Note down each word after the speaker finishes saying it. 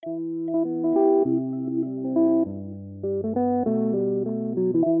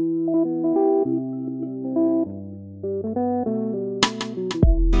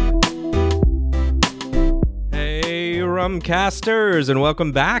Rumcasters, and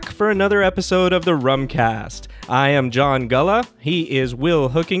welcome back for another episode of the Rumcast. I am John Gulla, he is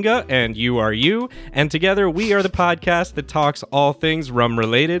Will Hookinga, and you are you, and together we are the podcast that talks all things rum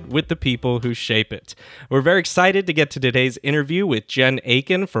related with the people who shape it. We're very excited to get to today's interview with Jen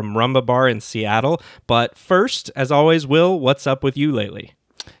Akin from Rumba Bar in Seattle, but first, as always, Will, what's up with you lately?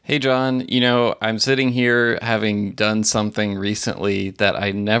 Hey, John, I'm sitting here having done something recently that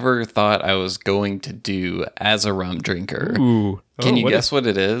I never thought I was going to do as a rum drinker. Ooh. Can you guess what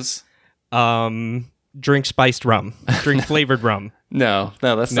it is? Drink spiced rum. Drink flavored rum. No,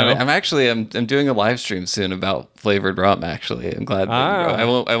 that's not it. I'm doing a live stream soon about flavored rum, actually. I'm glad that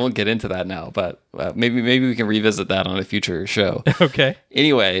I won't get into that now, but maybe we can revisit that on a future show. Okay.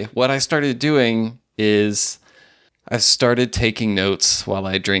 Anyway, what I started doing is I've started taking notes while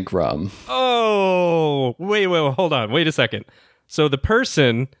I drink rum. Oh, wait, hold on. Wait a second. So the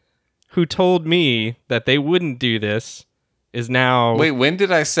person who told me that they wouldn't do this is now... Wait, when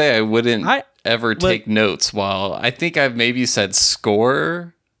did I say I wouldn't ever take notes while... I think I've maybe said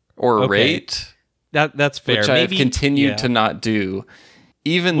score or rate. That's fair. Which I've continued to not do.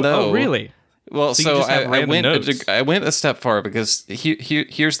 Even though... Oh, really? Well, so I went a step far because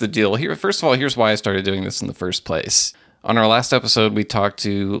here's the deal. First of all, here's why I started doing this in the first place. On our last episode, we talked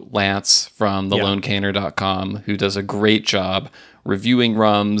to Lance from thelonecanner.com, who does a great job reviewing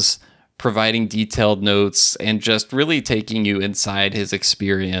rums, providing detailed notes, and just really taking you inside his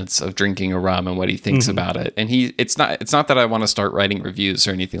experience of drinking a rum and what he thinks about it. And it's not that I want to start writing reviews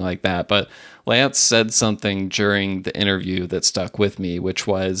or anything like that, but Lance said something during the interview that stuck with me, which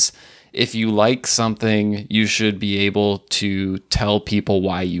was, if you like something, you should be able to tell people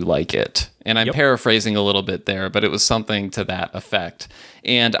why you like it. And I'm paraphrasing a little bit there, but it was something to that effect.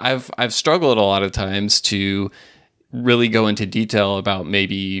 And I've struggled a lot of times to really go into detail about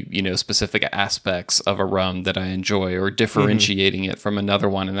maybe, specific aspects of a rum that I enjoy or differentiating it from another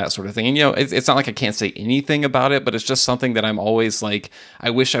one and that sort of thing. And, it's not like I can't say anything about it, but it's just something that I'm always like,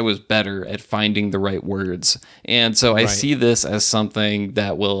 I wish I was better at finding the right words. And so I see this as something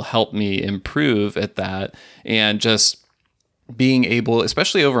that will help me improve at that, and just being able,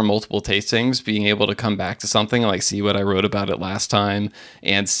 especially over multiple tastings, being able to come back to something, like see what I wrote about it last time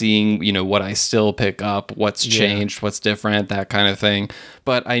and seeing, what I still pick up, what's changed, what's different, that kind of thing.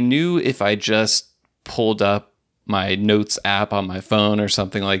 But I knew if I just pulled up my notes app on my phone or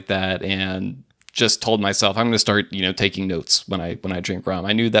something like that and just told myself I'm going to start, taking notes when I drink rum,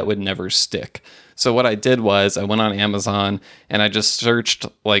 I knew that would never stick. So what I did was I went on Amazon and I just searched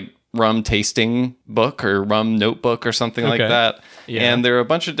like rum tasting book or rum notebook or something like that. Yeah. And there are a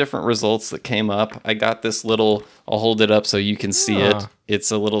bunch of different results that came up. I got this little, I'll hold it up so you can see it.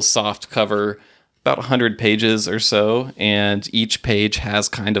 It's a little soft cover, about 100 pages or so. And each page has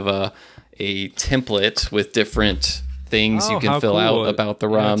kind of a template with different things you can fill out about the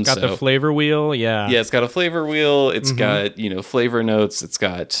rum. It's got the flavor wheel. Yeah, it's got a flavor wheel. It's got, flavor notes. It's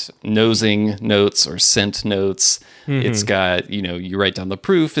got nosing notes or scent notes. It's got, you write down the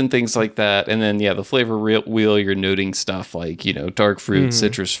proof and things like that. And then, the flavor wheel, you're noting stuff like, dark fruit,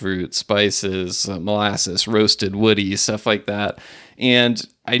 citrus fruit, spices, molasses, roasted, woody, stuff like that. And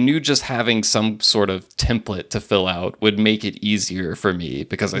I knew just having some sort of template to fill out would make it easier for me,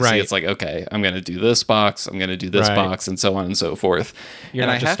 because I see it's like, okay, I'm going to do this box, I'm going to do this box, and so on and so forth. You're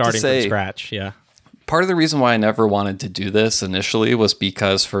not just starting from scratch. Yeah. Part of the reason why I never wanted to do this initially was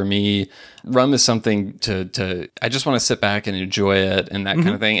because for me, rum is something I just want to sit back and enjoy it and that kind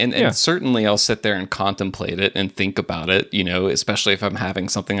of thing. And certainly I'll sit there and contemplate it and think about it, especially if I'm having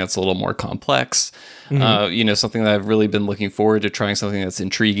something that's a little more complex. Something that I've really been looking forward to trying, something that's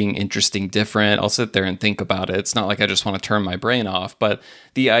intriguing, interesting, different. I'll sit there and think about it. It's not like I just want to turn my brain off, but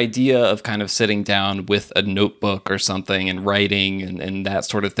the idea of kind of sitting down with a notebook or something and writing and that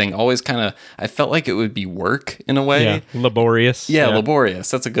sort of thing always I felt like it would be work in a way. Yeah, laborious. Yeah, laborious.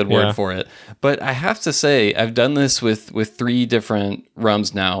 That's a good word for it. But I have to say, I've done this with 3 different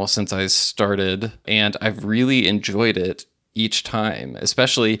rums now since I started, and I've really enjoyed it each time.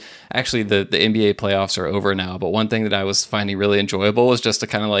 Especially, actually, the NBA playoffs are over now, but one thing that I was finding really enjoyable was just to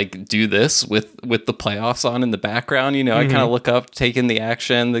kind of like do this with the playoffs on in the background. I kind of look up, take in the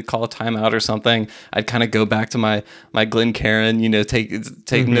action, they call a timeout or something. I'd kind of go back to my Glencairn,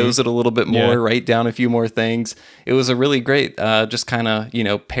 take nose it a little bit more, write down a few more things. It was a really great just kind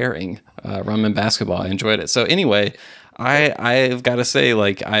of pairing rum and basketball. I enjoyed it. So anyway, I've got to say,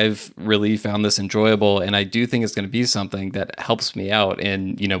 like, I've really found this enjoyable, and I do think it's going to be something that helps me out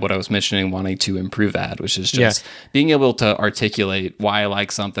in, what I was mentioning, wanting to improve at, which is just being able to articulate why I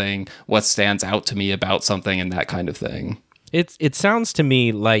like something, what stands out to me about something, and that kind of thing. It sounds to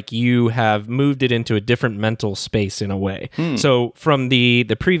me like you have moved it into a different mental space in a way. So from the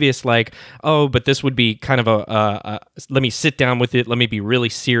previous, like, oh, but this would be kind of a let me sit down with it. Let me be really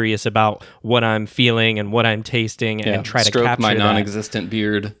serious about what I'm feeling and what I'm tasting and try to capture my that. non-existent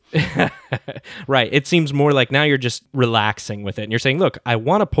beard. Right. It seems more like now you're just relaxing with it. And you're saying, look, I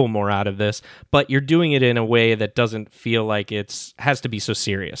want to pull more out of this, but you're doing it in a way that doesn't feel like has to be so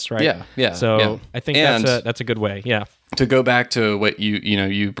serious, right? Yeah. So I think that's a good way. Yeah. To go back to what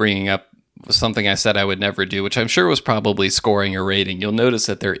you bringing up something I said I would never do, which I'm sure was probably scoring a rating. You'll notice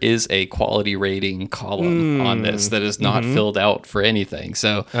that there is a quality rating column on this that is not filled out for anything.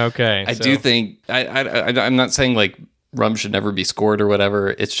 So I do think I'm not saying like rum should never be scored or whatever.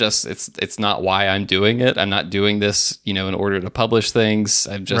 It's just it's not why I'm doing it. I'm not doing this, in order to publish things.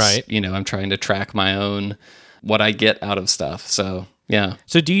 I'm just I'm trying to track my own what I get out of stuff. So yeah.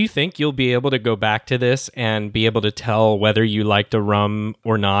 So do you think you'll be able to go back to this and be able to tell whether you liked a rum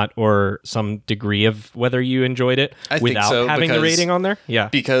or not, or some degree of whether you enjoyed it without having the rating on there? Yeah.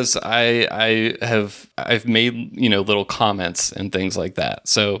 Because I've made, little comments and things like that.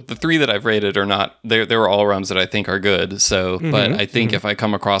 So the 3 that I've rated are not, they were all rums that I think are good. So, but I think if I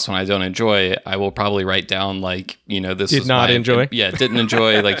come across one I don't enjoy, I will probably write down like, this did not enjoy. Yeah. Didn't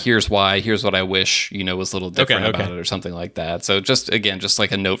enjoy. Like, here's why, here's what I wish, was a little different about it or something like that. So just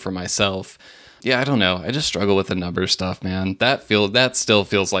like a note for myself. Yeah, I don't know. I just struggle with the number stuff, man. That still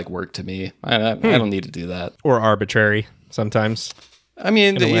feels like work to me. I don't need to do that. Or arbitrary sometimes. I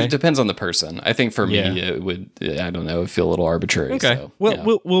mean, it depends on the person. I think for me, it would, I don't know, feel a little arbitrary. Okay. So,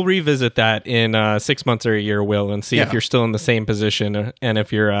 we'll revisit that in 6 months or a year, Will, and see if you're still in the same position and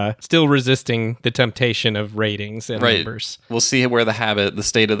if you're still resisting the temptation of ratings and numbers. We'll see where the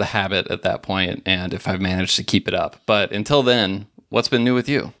state of the habit at that point, and if I've managed to keep it up. But until then, what's been new with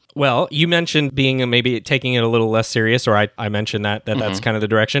you? Well, you mentioned being maybe taking it a little less serious, or I mentioned that's kind of the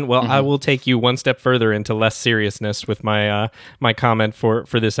direction. Well, I will take you one step further into less seriousness with my my comment for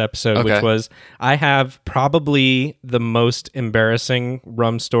this episode, which was I have probably the most embarrassing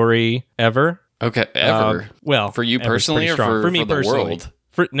rum story ever. Okay, ever? Well, for you personally or for me the personally. World?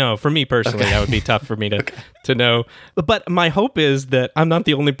 For me personally, that would be tough for me to know. But my hope is that I'm not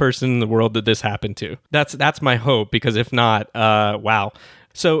the only person in the world that this happened to. That's my hope, because if not, wow.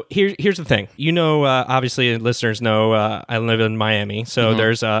 So here's the thing. Obviously, listeners know I live in Miami, so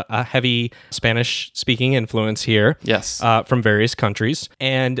there's a heavy Spanish-speaking influence here. Yes. From various countries.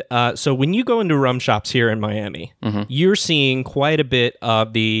 And so when you go into rum shops here in Miami, you're seeing quite a bit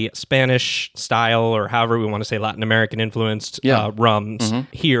of the Spanish style, or however we want to say Latin American influenced rums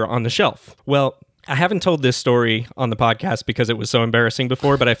here on the shelf. Well, I haven't told this story on the podcast because it was so embarrassing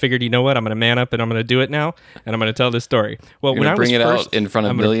before, but I figured, you know what, I'm going to man up and I'm going to do it now, and I'm going to tell this story. Well, when I bring it out in front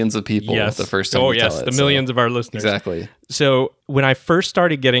of millions of people the first time you tell it. The millions of our listeners. Exactly. So when I first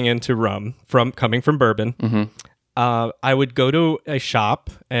started getting into rum, coming from bourbon, I would go to a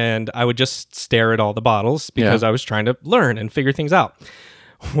shop and I would just stare at all the bottles because I was trying to learn and figure things out.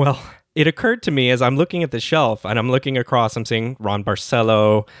 Well, it occurred to me as I'm looking at the shelf and I'm looking across, I'm seeing Ron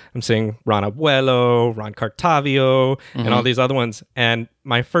Barcelo, I'm seeing Ron Abuelo, Ron Cartavio, and all these other ones. And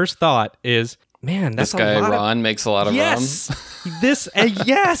my first thought is, man, that's this guy Ron makes a lot of rum. Yes.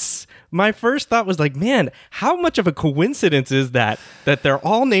 My first thought was like, man, how much of a coincidence is that they're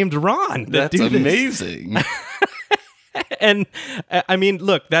all named Ron? That's amazing. And I mean,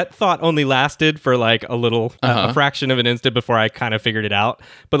 look, that thought only lasted for like a little, a fraction of an instant before I kind of figured it out.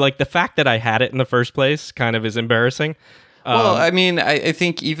 But like the fact that I had it in the first place kind of is embarrassing. Well, I mean, I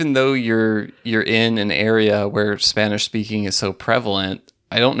think even though you're in an area where Spanish speaking is so prevalent,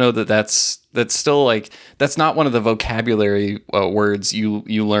 I don't know that's still like, that's not one of the vocabulary words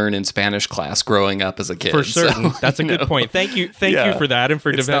you learn in Spanish class growing up as a kid. For certain. So, that's a good point. Thank you for that and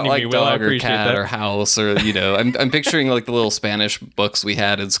for defending me. Well, I appreciate cat that. Or house or, I'm picturing like the little Spanish books we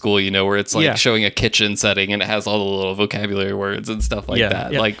had in school, where it's like showing a kitchen setting and it has all the little vocabulary words and stuff like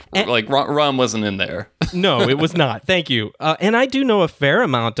that. Yeah. Like rum wasn't in there. No, it was not. Thank you. And I do know a fair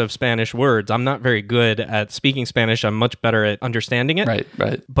amount of Spanish words. I'm not very good at speaking Spanish. I'm much better at understanding it.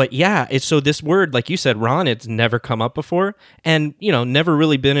 Right. But yeah, it's so this word, like you said, Ron, it's never come up before, and never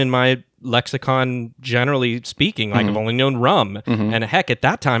really been in my lexicon generally speaking. Like I've only known rum, and heck, at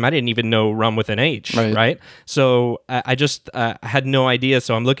that time I didn't even know rum with an H, right? So I just had no idea.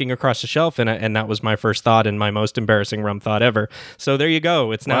 So I'm looking across the shelf, and that was my first thought and my most embarrassing rum thought ever. So there you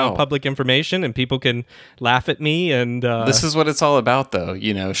go. It's now public information, and people can laugh at me. And this is what it's all about, though.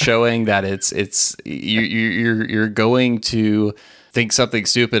 Showing that it's you're going to think something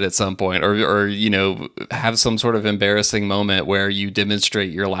stupid at some point, or have some sort of embarrassing moment where you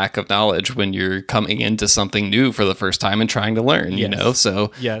demonstrate your lack of knowledge when you're coming into something new for the first time and trying to learn.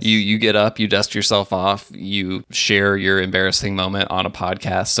 So you get up, you dust yourself off, you share your embarrassing moment on a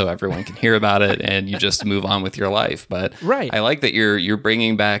podcast so everyone can hear about it, and you just move on with your life. But I like that you're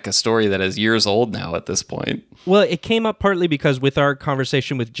bringing back a story that is years old now at this point. Well, it came up partly because with our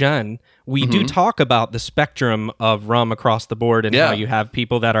conversation with Jen, we do talk about the spectrum of rum across the board, and how you have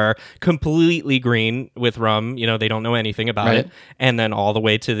people that are completely green with rum, they don't know anything about it, and then all the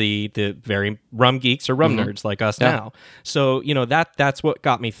way to the very rum geeks or rum nerds like us now. So, that's what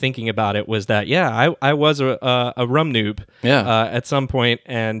got me thinking about it, was that, I was a rum noob at some point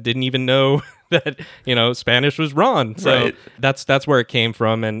and didn't even know that Spanish was Ron. So that's where it came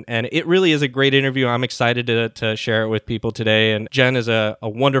from, and it really is a great interview. I'm excited to share it with people today. And Jen is a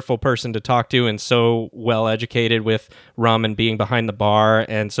wonderful person to talk to, and so well educated with rum and being behind the bar.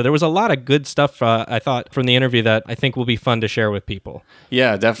 And so there was a lot of good stuff I thought from the interview that I think will be fun to share with people.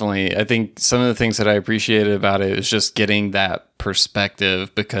 Yeah, definitely. I think some of the things that I appreciated about it is just getting that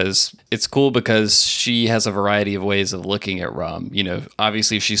perspective, because it's cool because she has a variety of ways of looking at rum.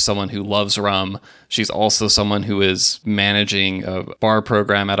 Obviously she's someone who loves rum. She's also someone who is managing a bar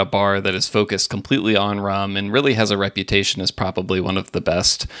program at a bar that is focused completely on rum and really has a reputation as probably one of the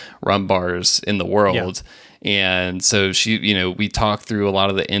best rum bars in the world. And so she, we talked through a lot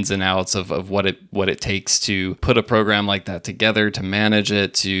of the ins and outs of what it takes to put a program like that together, to manage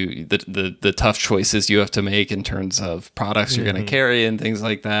it, to the tough choices you have to make in terms of products you're going to carry and things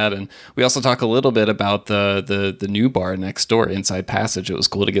like that. And we also talk a little bit about the new bar next door, Inside Passage. It was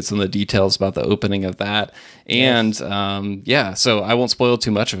cool to get some of the details about the opening of that. And so I won't spoil too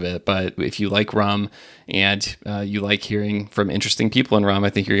much of it, but if you like rum and you like hearing from interesting people in rum,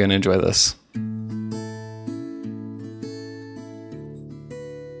 I think you're going to enjoy this.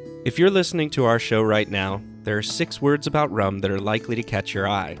 If you're listening to our show right now, there are 6 words about rum that are likely to catch your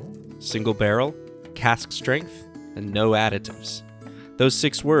eye: single barrel, cask strength, and no additives. Those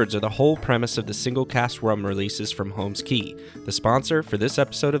 6 words are the whole premise of the single cask rum releases from Holmes Key, the sponsor for this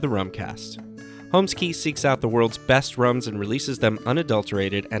episode of the Rumcast. Holmes Key seeks out the world's best rums and releases them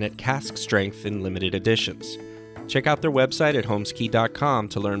unadulterated and at cask strength in limited editions. Check out their website at holmeskey.com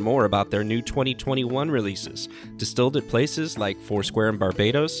to learn more about their new 2021 releases, distilled at places like Foursquare in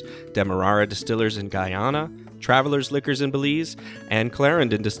Barbados, Demerara Distillers in Guyana, Travelers Liquors in Belize, and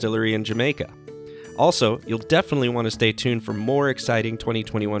Clarendon Distillery in Jamaica. Also, you'll definitely want to stay tuned for more exciting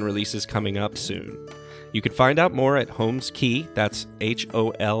 2021 releases coming up soon. You can find out more at Holmes Key, that's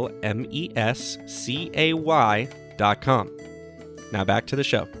HOLMESCAY.com. Now back to the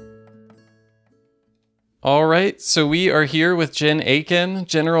show. All right, so we are here with Jen Akin,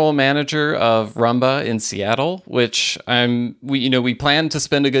 General Manager of Rumba in Seattle, which we plan to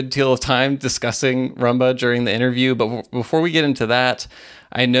spend a good deal of time discussing Rumba during the interview. But before we get into that,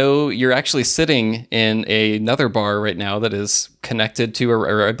 I know you're actually sitting in another bar right now that is connected to,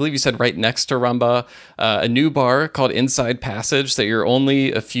 or I believe you said right next to Rumba, a new bar called Inside Passage that you're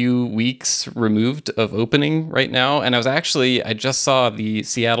only a few weeks removed of opening right now. And I just saw the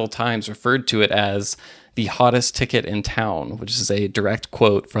Seattle Times referred to it as the hottest ticket in town, which is a direct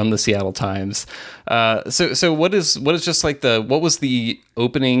quote from the Seattle Times. So what was the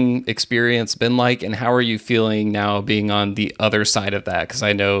opening experience been like, and how are you feeling now being on the other side of that? Because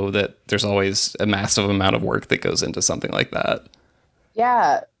I know that there's always a massive amount of work that goes into something like that.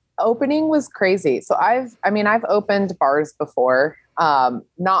 Yeah, opening was crazy. So I've opened bars before,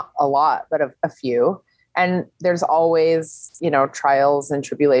 not a lot, but a few. And there's always, trials and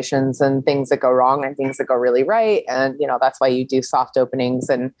tribulations and things that go wrong and things that go really right. And, that's why you do soft openings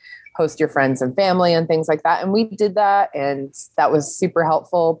and host your friends and family and things like that. And we did that, and that was super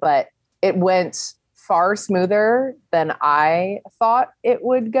helpful, but it went far smoother than I thought it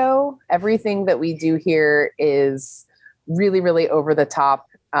would go. Everything that we do here is really, really over the top.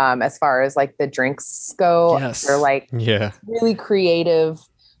 As far as like the drinks go, they're really creative.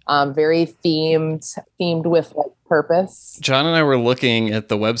 Very themed with like purpose. John and I were looking at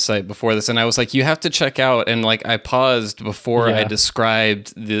the website before this, and I was like, you have to check out. And like, I paused before I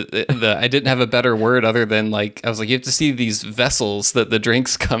described the I didn't have a better word other than like, I was like, you have to see these vessels that the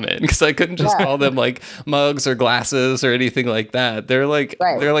drinks come in, because I couldn't just call them like mugs or glasses or anything like that. They're like,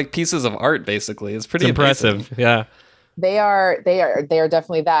 they're like pieces of art, basically. It's pretty impressive. Yeah. They are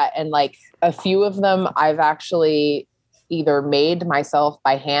definitely that. And like a few of them I've actually either made myself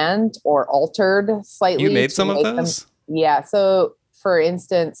by hand or altered slightly. You made some of those? Yeah. So for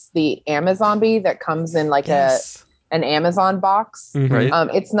instance, the Amazon bee that comes in like a an Amazon box. Right.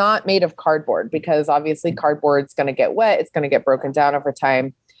 It's not made of cardboard because obviously cardboard's going to get wet. It's going to get broken down over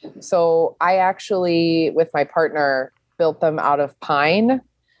time. So I actually, with my partner, built them out of pine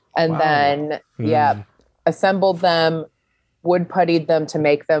and then, assembled them, wood puttied them to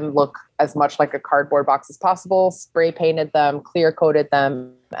make them look as much like a cardboard box as possible, spray painted them, clear coated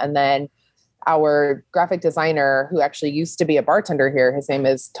them. And then our graphic designer, who actually used to be a bartender here, his name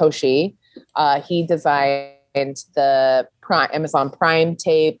is Toshi. He designed the Amazon Prime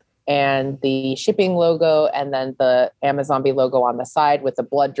tape and the shipping logo, and then the Amazon logo on the side with the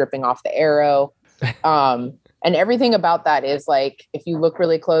blood dripping off the arrow. And everything about that is like, if you look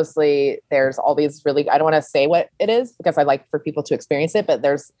really closely, there's all these really, I don't want to say what it is because I like for people to experience it, but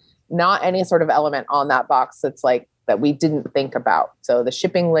there's not any sort of element on that box that's like, that we didn't think about. So the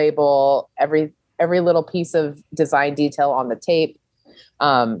shipping label, every little piece of design detail on the tape.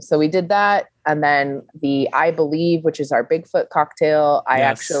 So we did that. And then the I Believe, which is our Bigfoot cocktail, I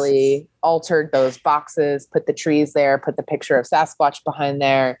actually altered those boxes, put the trees there, put the picture of Sasquatch behind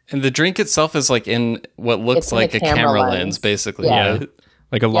there. And the drink itself is like in what looks like a camera lens, basically. Yeah.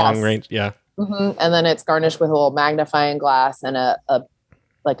 Like a long range. Yeah. Mm-hmm. And then it's garnished with a little magnifying glass and a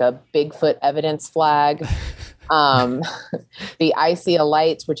Bigfoot evidence flag. The I See a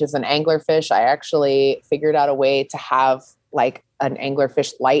Light, which is an anglerfish. I actually figured out a way to have like an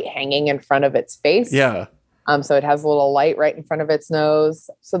anglerfish light hanging in front of its face. Yeah. So it has a little light right in front of its nose.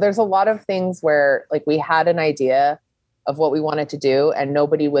 So there's a lot of things where like we had an idea of what we wanted to do and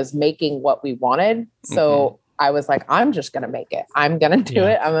nobody was making what we wanted. So I was like, I'm just going to make it. I'm going to do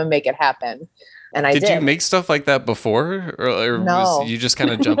it. I'm going to make it happen. And I did. Did you make stuff like that before? Or no. Was you just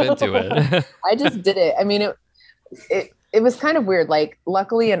kind of jump into it? I just did it. I mean, it was kind of weird. Like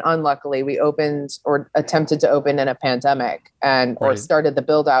luckily and unluckily, we opened or attempted to open in a pandemic or started the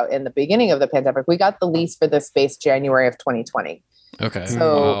build out in the beginning of the pandemic. We got the lease for this space January of 2020. Okay.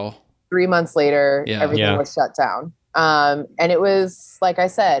 So 3 months later, everything was shut down. And it was, like I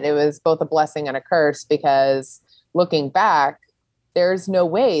said, it was both a blessing and a curse because looking back, there's no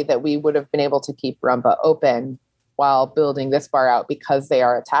way that we would have been able to keep Rumba open while building this bar out because they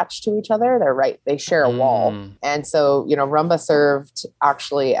are attached to each other. They share a wall. And so, Rumba served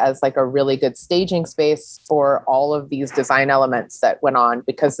actually as like a really good staging space for all of these design elements that went on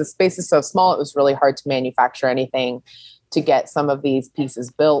because the space is so small. It was really hard to manufacture anything to get some of these pieces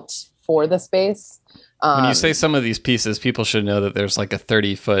built for the space. When you say some of these pieces, people should know that there's like a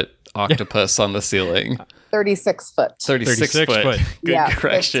 30-foot octopus on the ceiling. 36 foot. 36 foot. Good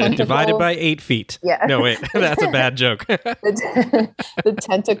correction. Divided by 8 feet. Yeah. No, wait. That's a bad joke. The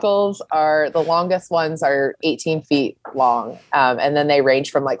tentacles the longest ones are 18 feet long. And then they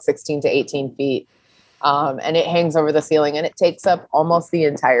range from like 16 to 18 feet. And it hangs over the ceiling and it takes up almost the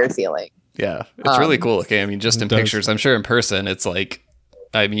entire ceiling. Yeah. It's really cool looking. I mean, just in pictures, I'm sure in person, it's like,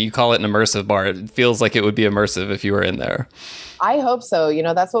 you call it an immersive bar. It feels like it would be immersive if you were in there. I hope so.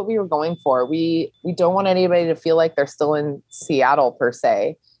 That's what we were going for. We don't want anybody to feel like they're still in Seattle per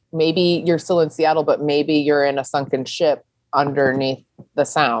se. Maybe you're still in Seattle, but maybe you're in a sunken ship underneath the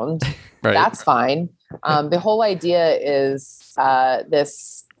sound. Right. That's fine. The whole idea is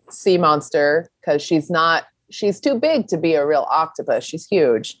this sea monster, because she's too big to be a real octopus. She's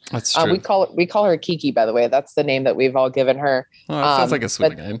huge. That's true. We call her Kiki, by the way. That's the name that we've all given her. Oh, that sounds like a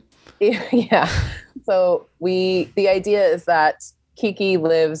sweet name. Yeah. So the idea is that Kiki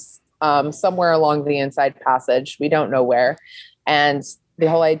lives somewhere along the inside passage. We don't know where. And the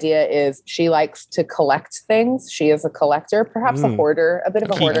whole idea is she likes to collect things. She is a collector, perhaps a hoarder, a bit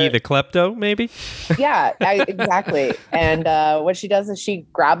of a hoarder. Kiki the klepto, maybe? Yeah, exactly. And what she does is she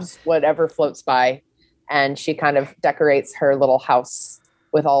grabs whatever floats by and she kind of decorates her little house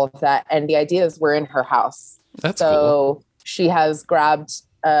with all of that. And the idea is we're in her house. That's cool. She has grabbed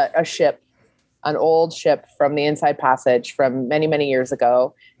a ship, an old ship from the inside passage from many, many years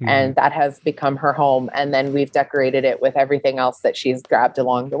ago. And that has become her home. And then we've decorated it with everything else that she's grabbed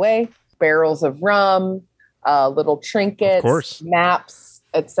along the way. Barrels of rum, little trinkets, maps,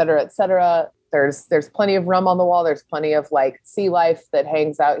 et cetera, et cetera. There's plenty of rum on the wall. There's plenty of like sea life that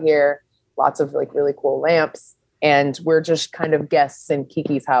hangs out here. Lots of like really cool lamps. And we're just kind of guests in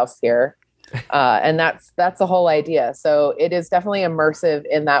Kiki's house here. And that's the whole idea. So it is definitely immersive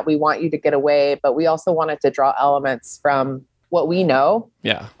in that we want you to get away, but we also wanted to draw elements from what we know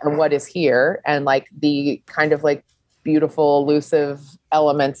and what is here and like the kind of like beautiful, elusive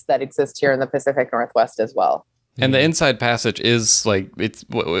elements that exist here in the Pacific Northwest as well. And the inside passage is like,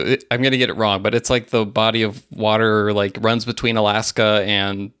 I'm going to get it wrong, but it's like the body of water like runs between Alaska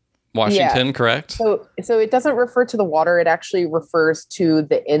and Washington, correct? So it doesn't refer to the water. It actually refers to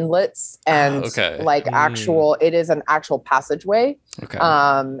the inlets and actual. It is an actual passageway. Okay.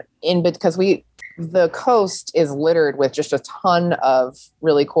 Because the coast is littered with just a ton of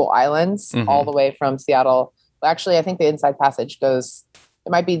really cool islands all the way from Seattle. Actually, I think the Inside Passage goes.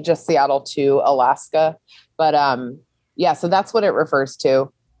 It might be just Seattle to Alaska, but so that's what it refers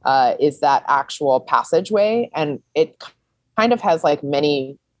to. Is that actual passageway, and it kind of has like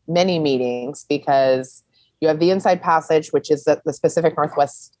many meanings, because you have the Inside Passage, which is the Pacific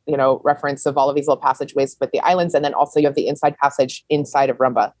Northwest, reference of all of these little passageways with the islands. And then also you have the Inside Passage inside of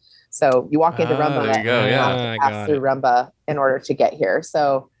Rumba. So you walk into Rumba and you have to pass through Rumba in order to get here.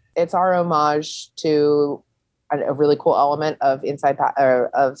 So it's our homage to a really cool element of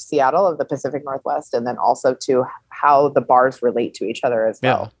of Seattle, of the Pacific Northwest, and then also to how the bars relate to each other as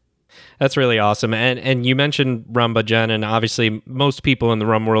well. That's really awesome. And you mentioned Rumba, Jen, and obviously most people in the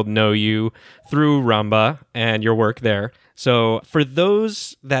rum world know you through Rumba and your work there. So for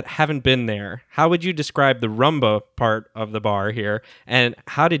those that haven't been there, how would you describe the Rumba part of the bar here? And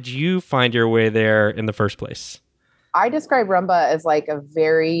how did you find your way there in the first place? I describe Rumba as like a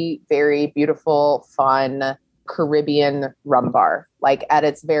very, very beautiful, fun Caribbean rum bar, like at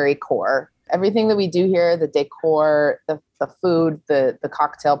its very core. Everything that we do here, the decor, the food, the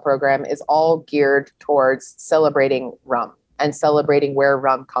cocktail program is all geared towards celebrating rum and celebrating where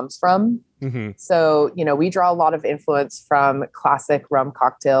rum comes from. Mm-hmm. So, we draw a lot of influence from classic rum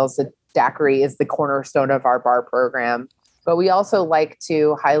cocktails. The daiquiri is the cornerstone of our bar program, but we also like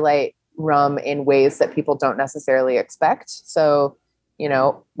to highlight rum in ways that people don't necessarily expect. So,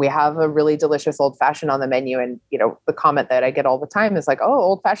 we have a really delicious old fashioned on the menu. And, the comment that I get all the time is like, oh,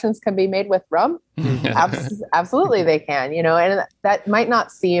 old fashions can be made with rum. Absolutely they can, and that might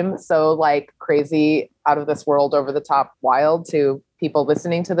not seem so like crazy out of this world, over the top wild to people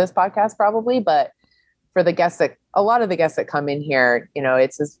listening to this podcast probably. But for a lot of the guests that come in here,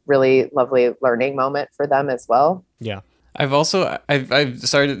 it's this really lovely learning moment for them as well. Yeah. I've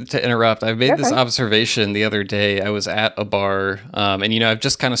started to interrupt. I've made this observation the other day. I was at a bar, and I've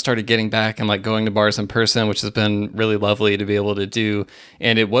just kind of started getting back and like going to bars in person, which has been really lovely to be able to do.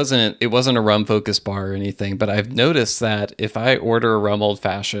 And it wasn't a rum focused bar or anything, but I've noticed that if I order a rum old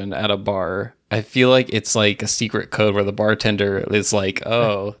fashioned at a bar, I feel like it's like a secret code where the bartender is like,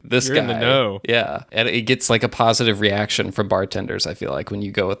 oh, this You're guy. in the know. Yeah. And it gets like a positive reaction from bartenders, I feel like, when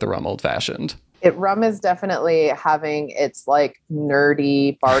you go with the rum old fashioned. Rum is definitely having its like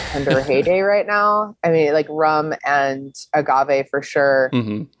nerdy bartender heyday right now. I mean, like rum and agave for sure.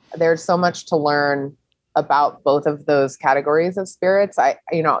 Mm-hmm. There's so much to learn about both of those categories of spirits.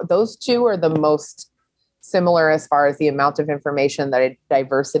 Those two are the most similar as far as the amount of information, that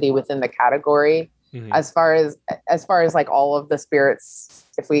diversity within the category. Mm-hmm. As far as like all of the spirits,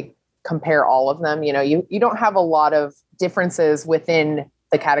 if we compare all of them, you don't have a lot of differences within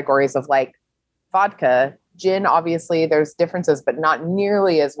the categories of like vodka, gin. Obviously there's differences, but not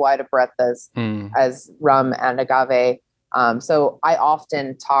nearly as wide a breadth as rum and agave. So I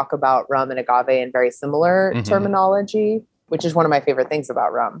often talk about rum and agave in very similar terminology, which is one of my favorite things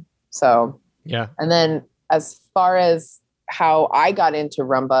about rum. So, yeah. And then as far as how I got into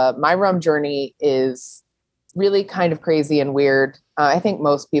Rumba, my rum journey is really kind of crazy and weird. I think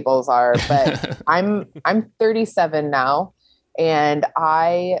most people's are, but I'm 37 now, and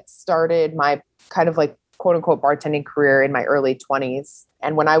I started my kind of like quote unquote bartending career in my early 20s.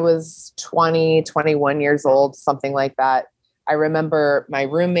 And when I was 21 years old, something like that, I remember my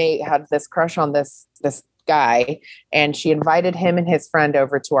roommate had this crush on this guy, and she invited him and his friend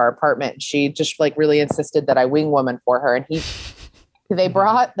over to our apartment. She just like really insisted that I wing woman for her. And they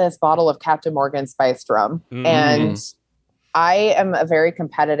brought this bottle of Captain Morgan spiced rum. And I am a very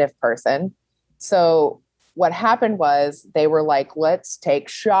competitive person. So what happened was they were like, let's take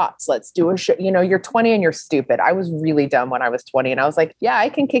shots. Let's do a shot. You're 20 and you're stupid. I was really dumb when I was 20. And I was like, yeah, I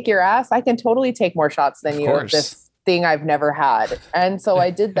can kick your ass. I can totally take more shots than you of this thing I've never had. And so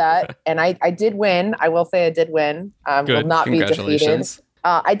I did that. And I did win. I will say I did win. Will not be defeated.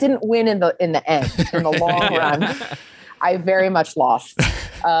 I didn't win in the end, in the long run. I very much lost.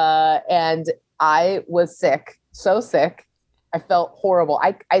 And I was sick, so sick. I felt horrible.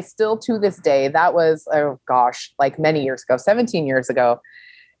 I still, to this day, that was, oh gosh, like many years ago, 17 years ago.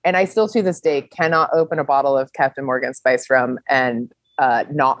 And I still, to this day, cannot open a bottle of Captain Morgan spice rum and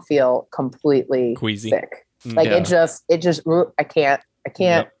not feel completely queasy, sick. Like it just, I can't.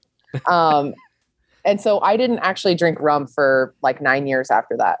 Yep. And so I didn't actually drink rum for like 9 years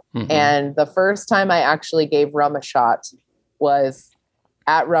after that. Mm-hmm. And the first time I actually gave rum a shot was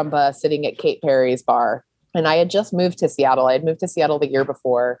at Rumba, sitting at Kate Perry's bar. And I had just moved to Seattle. I had moved to Seattle the year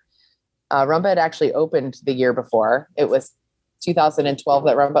before. Rumba had actually opened the year before. It was 2012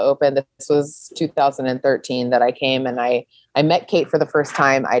 that Rumba opened. This was 2013 that I came, and I met Kate for the first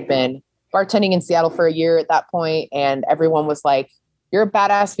time. I'd been bartending in Seattle for a year at that point, and everyone was like, "You're a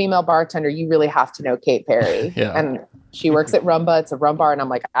badass female bartender. You really have to know Kate Perry." Yeah. And she works at Rumba. It's a rum bar. And I'm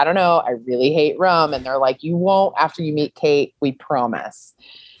like, I don't know. I really hate rum. And they're like, you won't after you meet Kate. We promise.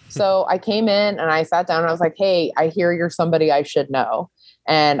 So I came in and I sat down and I was like, hey, I hear you're somebody I should know.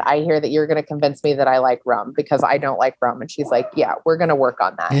 And I hear that you're going to convince me that I like rum because I don't like rum. And she's like, yeah, we're going to work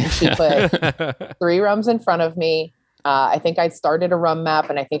on that. And she put 3 rums in front of me. I think I started a rum map,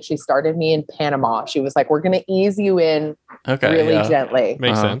 and I think she started me in Panama. She was like, we're going to ease you in really gently.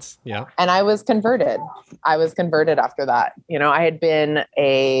 Makes sense. Yeah. And I was converted. After that. You know, I had been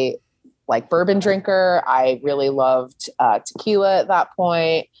a bourbon drinker. I really loved tequila at that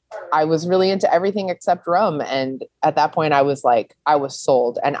point. I was really into everything except rum. And at that point I was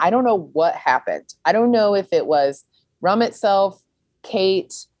sold. And I don't know what happened. I don't know if it was rum itself,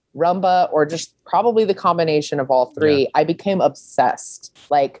 Kate, Rumba, or just probably the combination of all 3. Yeah. I became obsessed.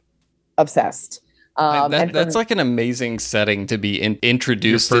 That's like an amazing setting to be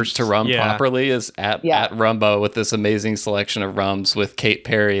introduced to rum properly, is at Rumba with this amazing selection of rums with Kate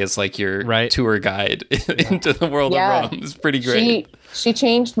Perry as like your tour guide into the world of rum. It's pretty great. She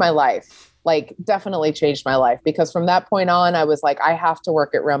changed my life, definitely changed my life, because from that point on, I was like, I have to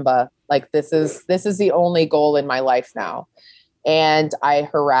work at Rumba. This is the only goal in my life now. And I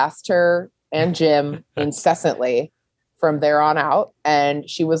harassed her and Jim incessantly from there on out. And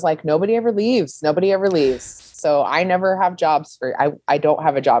she was like, nobody ever leaves. So I never have jobs I don't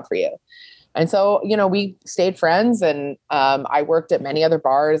have a job for you. And so, you know, we stayed friends, and I worked at many other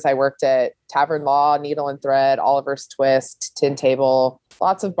bars. I worked at Tavern Law, Needle and Thread, Oliver's Twist, Tin Table,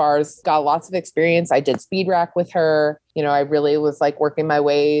 lots of bars, got lots of experience. I did Speed Rack with her. You know, I really was working my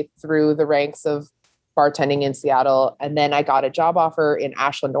way through the ranks of bartending in Seattle. And then I got a job offer in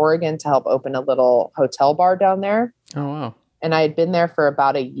Ashland, Oregon to help open a little hotel bar down there. Oh, wow. And I had been there for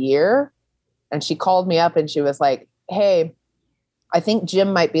about a year, and she called me up and she was like, hey, I think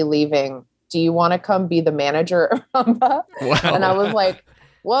Jim might be leaving. Do you want to come be the manager of Rumba? Wow. And I was like,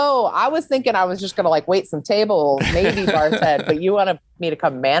 whoa, I was thinking I was just going to wait some tables, maybe bartend, but you want me to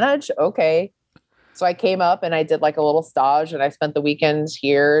come manage? Okay. So I came up and I did a little stage, and I spent the weekends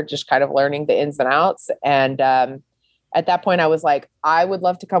here just kind of learning the ins and outs. And at that point I was like, I would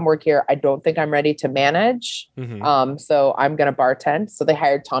love to come work here. I don't think I'm ready to manage. Mm-hmm. So I'm going to bartend. So they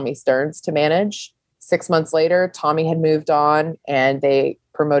hired Tommy Stearns to manage. 6 months later, Tommy had moved on and they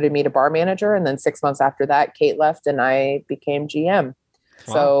promoted me to bar manager. And then 6 months after that, Kate left and I became GM.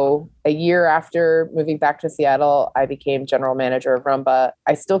 Wow. So a year after moving back to Seattle, I became general manager of Rumba.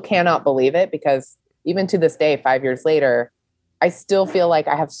 I still cannot believe it, because even to this day, 5 years later, I still feel like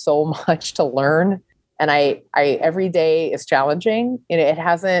I have so much to learn. And I every day is challenging. You know, it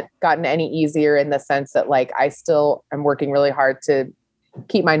hasn't gotten any easier in the sense that I still am working really hard to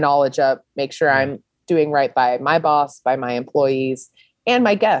keep my knowledge up, make sure I'm doing right by my boss, by my employees, and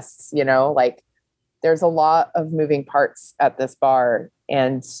my guests. You know, there's a lot of moving parts at this bar,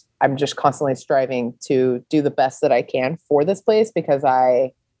 and I'm just constantly striving to do the best that I can for this place, because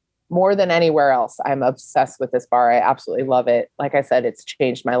more than anywhere else, I'm obsessed with this bar. I absolutely love it. Like I said, it's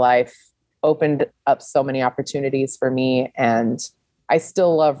changed my life, opened up so many opportunities for me. And I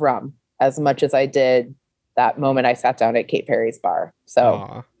still love rum as much as I did that moment I sat down at Kate Perry's bar. So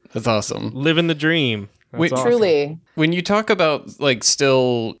aww, that's awesome. Living the dream. Awesome. Truly. When you talk about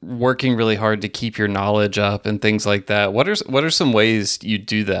still working really hard to keep your knowledge up and things like that, what are some ways you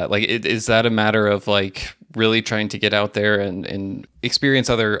do that? Is that a matter of really trying to get out there and experience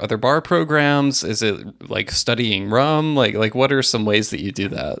other bar programs? Is it studying rum? What are some ways that you do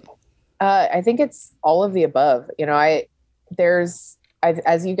that? I think it's all of the above. You know,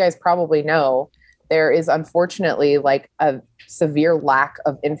 as you guys probably know, there is unfortunately a severe lack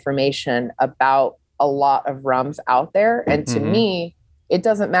of information about a lot of rums out there. And to me, it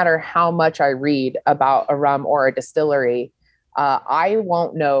doesn't matter how much I read about a rum or a distillery. I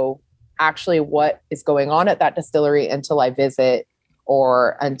won't know actually what is going on at that distillery until I visit,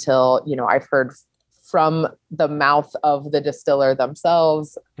 or until, you know, I've heard from the mouth of the distiller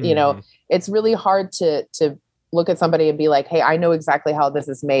themselves. Mm-hmm. You know, it's really hard to look at somebody and be like, hey, I know exactly how this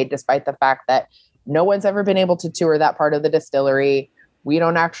is made, despite the fact that no one's ever been able to tour that part of the distillery. We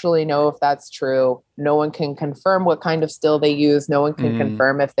don't actually know if that's true. No one can confirm what kind of still they use. No one can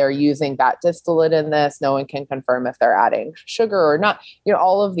confirm if they're using that distillate in this. No one can confirm if they're adding sugar or not, you know,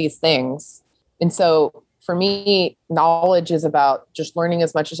 all of these things. And so for me, knowledge is about just learning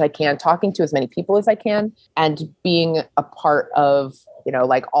as much as I can, talking to as many people as I can, and being a part of,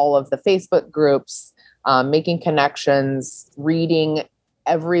 like all of the Facebook groups, making connections, reading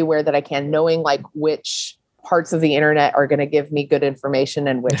everywhere that I can, knowing like which parts of the internet are going to give me good information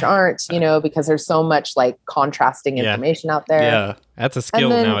and which aren't, because there's so much like contrasting information out there. Yeah. That's a skill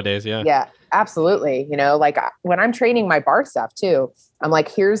nowadays. Yeah. Yeah, absolutely. Like when I'm training my bar staff too, I'm like,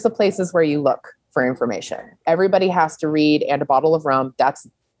 here's the places where you look for information. Everybody has to read And a Bottle of Rum. That's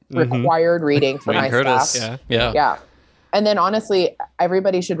required reading for my staff. Yeah. And then honestly,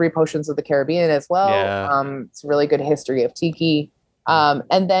 everybody should read Potions of the Caribbean as well. Yeah. It's a really good history of tiki.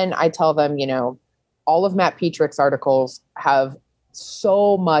 And then I tell them, all of Matt Petrick's articles have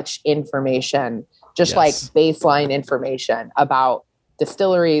so much information, just like baseline information about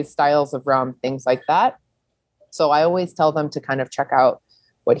distilleries, styles of rum, things like that. So I always tell them to kind of check out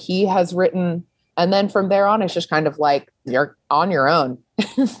what he has written. And then from there on, it's just kind of like you're on your own.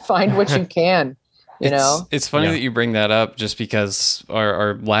 Find what you can. It's funny that you bring that up, just because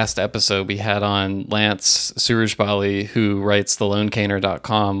our last episode we had on Lance Surajbali, who writes the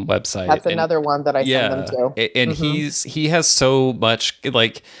lonecaner.com website. That's another one that I send them to. And he has so much,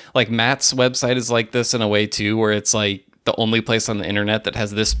 like Matt's website is like this in a way too, where it's like the only place on the internet that has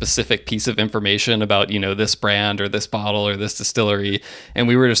this specific piece of information about, this brand or this bottle or this distillery. And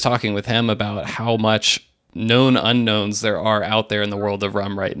we were just talking with him about how much known unknowns there are out there in the world of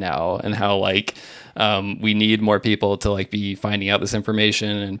rum right now, and how like we need more people to like be finding out this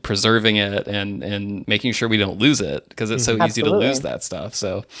information and preserving it and making sure we don't lose it, because it's so easy to lose that stuff.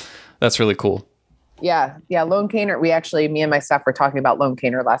 So that's really cool. Yeah. Lone Caner. Me and my staff were talking about Lone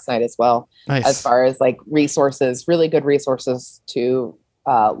Caner last night as well. Nice. As far as like resources, really good resources to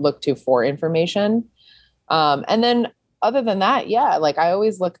look to for information. And then other than that, like I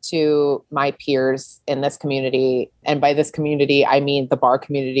always look to my peers in this community. And by this community, I mean the bar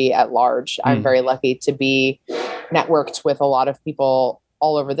community at large. I'm very lucky to be networked with a lot of people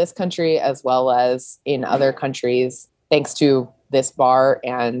all over this country, as well as in other countries, thanks to this bar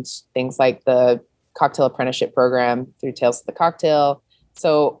and things like the cocktail apprenticeship program through Tales of the Cocktail.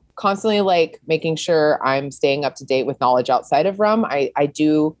 So constantly like making sure I'm staying up to date with knowledge outside of rum. I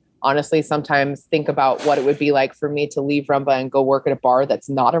do honestly sometimes think about what it would be like for me to leave Rumba and go work at a bar that's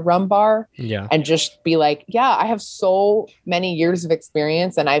not a rum bar. Yeah. And just be like, I have so many years of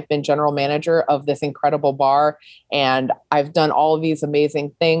experience, and I've been general manager of this incredible bar, and I've done all of these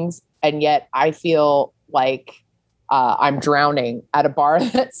amazing things. And yet I feel like I'm drowning at a bar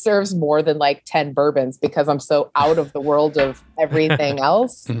that serves more than like 10 bourbons, because I'm so out of the world of everything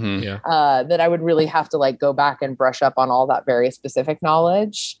else that I would really have to like go back and brush up on all that very specific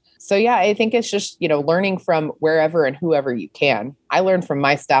knowledge. So I think it's just, learning from wherever and whoever you can. I learn from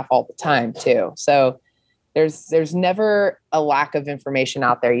my staff all the time too. So there's never a lack of information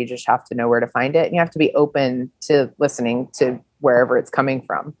out there. You just have to know where to find it. And you have to be open to listening to wherever it's coming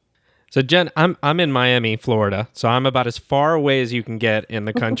from. So Jen, I'm in Miami, Florida, so I'm about as far away as you can get in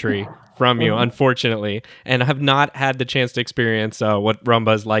the country from you, unfortunately, and have not had the chance to experience what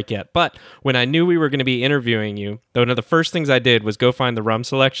Rumba is like yet. But when I knew we were going to be interviewing you, one of the first things I did was go find the rum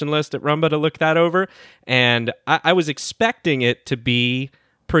selection list at Rumba to look that over, and I was expecting it to be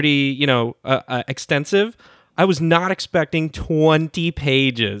pretty, extensive. I was not expecting 20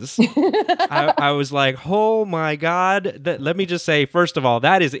 pages. I was like, oh my God. Let me just say, first of all,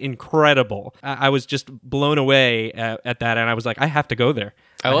 that is incredible. I was just blown away at that. And I was like, I have to go there.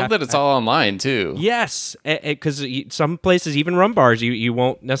 I love that it's all online too. Yes, because some places, even rum bars, you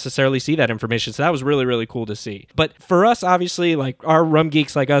won't necessarily see that information. So that was really, really cool to see. But for us, obviously, like our rum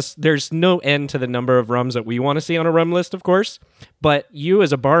geeks like us, there's no end to the number of rums that we want to see on a rum list, of course. But you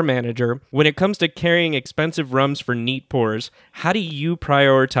as a bar manager, when it comes to carrying expensive rums for neat pours, how do you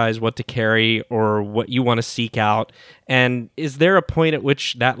prioritize what to carry or what you want to seek out? And is there a point at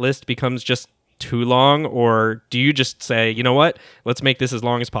which that list becomes just too long, or do you just say, you know what, let's make this as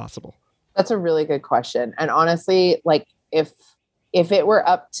long as possible? That's a really good question. And honestly, like if it were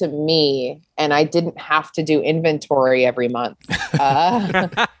up to me and I didn't have to do inventory every month,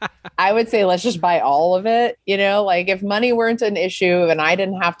 I would say, let's just buy all of it. Like if money weren't an issue and I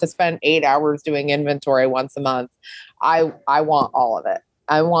didn't have to spend 8 hours doing inventory once a month, I want all of it.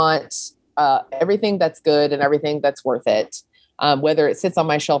 I want everything that's good and everything that's worth it. Whether it sits on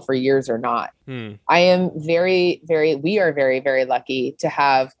my shelf for years or not. I am we are very, very lucky to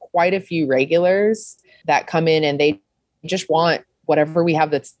have quite a few regulars that come in and they just want whatever we have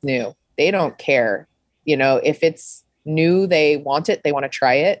that's new. They don't care. If it's new, they want it, they want to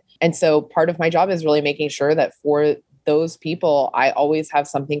try it. And so part of my job is really making sure that for those people, I always have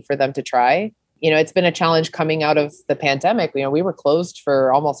something for them to try. it's been a challenge coming out of the pandemic. We were closed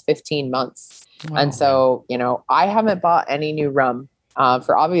for almost 15 months. Wow. And so, I haven't bought any new rum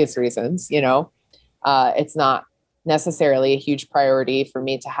for obvious reasons. It's not necessarily a huge priority for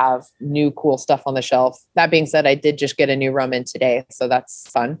me to have new cool stuff on the shelf. That being said, I did just get a new rum in today, so that's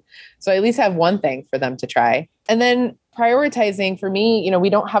fun. So I at least have one thing for them to try. And then prioritizing for me,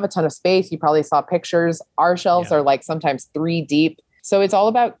 we don't have a ton of space. You probably saw pictures. Our shelves are like sometimes 3 deep. So it's all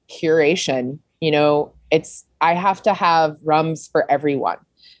about curation. I have to have rums for everyone.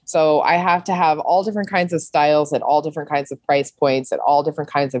 So I have to have all different kinds of styles at all different kinds of price points, at all different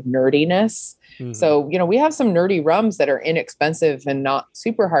kinds of nerdiness. Mm-hmm. So, we have some nerdy rums that are inexpensive and not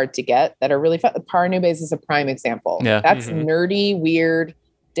super hard to get that are really fun. Parnubes is a prime example. Yeah. That's nerdy, weird,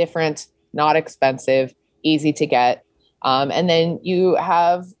 different, not expensive, easy to get. And then you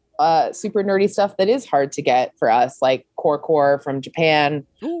have super nerdy stuff that is hard to get for us, like Core from Japan.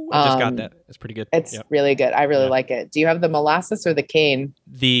 Ooh, I just got that. It's pretty good. It's really good. I really like it. Do you have the molasses or the cane?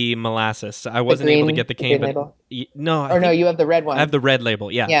 The molasses. I wasn't able to get the cane. Label? No. No, you have the red one. I have the red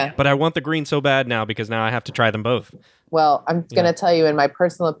label. Yeah. But I want the green so bad now because now I have to try them both. Well, I'm going to tell you, in my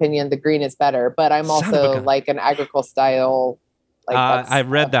personal opinion, the green is better, but I'm also like an agricole style. I've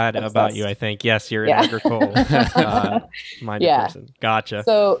read that about you, I think. Yes, you're an agricole minded person. Gotcha.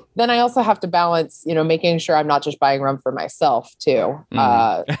 So then I also have to balance, making sure I'm not just buying rum for myself too.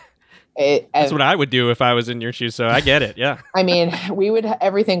 That's what I would do if I was in your shoes. So I get it. Yeah. I mean,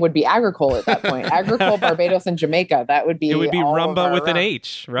 everything would be agricole at that point. Agricole, Barbados, and Jamaica. It would be Rumba with an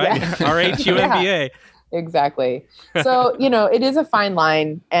H, right? RHUMBA. Exactly. So, it is a fine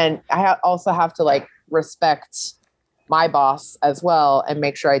line. And I also have to respect my boss as well and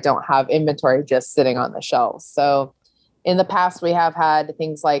make sure I don't have inventory just sitting on the shelves. So in the past, we have had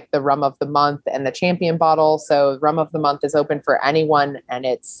things like the rum of the month and the champion bottle. So rum of the month is open for anyone and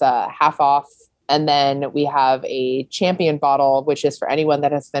it's half off. And then we have a champion bottle, which is for anyone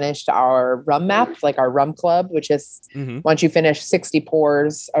that has finished our rum map, like our rum club, which is once you finish 60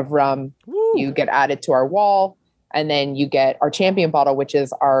 pours of rum, you get added to our wall. And then you get our champion bottle, which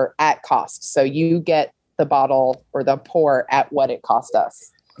is our at cost. So you get the bottle or the pour at what it cost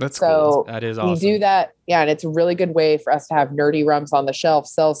us. That's cool. That is awesome. We do that. Yeah. And it's a really good way for us to have nerdy rums on the shelf,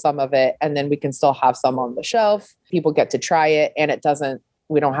 sell some of it, and then we can still have some on the shelf. People get to try it. And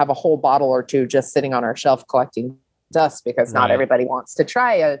we don't have a whole bottle or two just sitting on our shelf collecting dust because not everybody wants to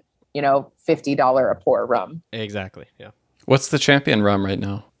try a, $50 a pour rum. Exactly. Yeah. What's the champion rum right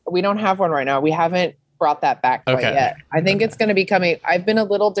now? We don't have one right now. We haven't brought that back quite yet. I think it's going to be coming. I've been a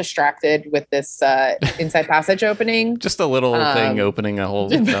little distracted with this Inside Passage opening. Just a little thing opening a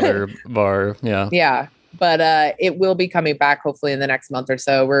whole other bar. Yeah. Yeah. But it will be coming back hopefully in the next month or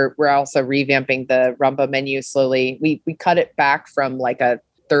so. We're also revamping the Rumba menu slowly. We cut it back from like a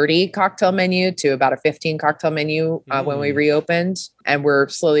 30 cocktail menu to about a 15 cocktail menu when we reopened. And we're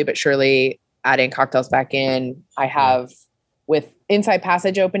slowly but surely adding cocktails back in. I have with Inside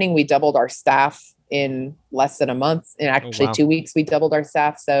Passage opening, we doubled our staff in less than a month. In actually 2 weeks, we doubled our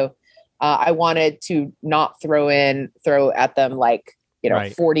staff. So I wanted to not throw at them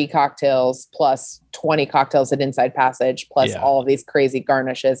 40 cocktails plus 20 cocktails at Inside Passage, plus all of these crazy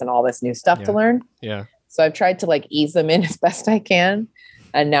garnishes and all this new stuff to learn. Yeah. So I've tried to ease them in as best I can.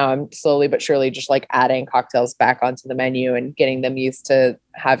 And now I'm slowly but surely just adding cocktails back onto the menu and getting them used to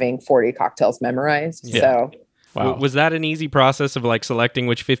having 40 cocktails memorized. Yeah. So wow. Was that an easy process of selecting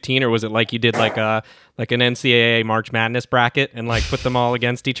which 15, or was it like you did like an NCAA March Madness bracket and put them all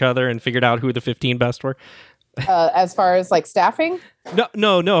against each other and figured out who the 15 best were? As far as staffing?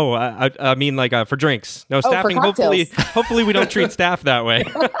 No. I mean for drinks. No, staffing. Hopefully we don't treat staff that way.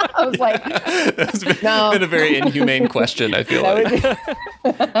 I was like, that's been a very inhumane question, I feel like.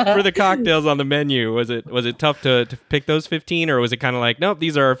 For the cocktails on the menu, was it tough to pick those 15, or was it kind of nope,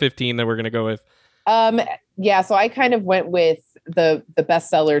 these are our 15 that we're going to go with? Yeah, so I kind of went with the best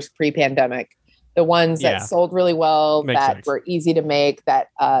sellers pre-pandemic, the ones that sold really well, Makes sense. Were easy to make, that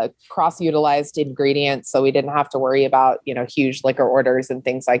cross-utilized ingredients, so we didn't have to worry about huge liquor orders and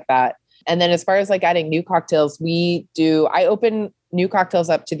things like that. And then as far as adding new cocktails, I open new cocktails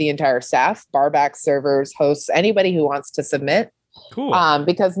up to the entire staff, barbacks, servers, hosts, anybody who wants to submit. Cool.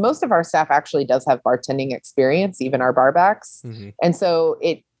 Because most of our staff actually does have bartending experience, even our barbacks, and so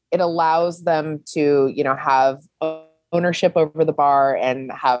it allows them to, have ownership over the bar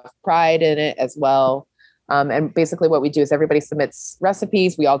and have pride in it as well. And basically what we do is everybody submits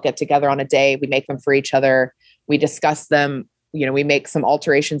recipes. We all get together on a day. We make them for each other. We discuss them we make some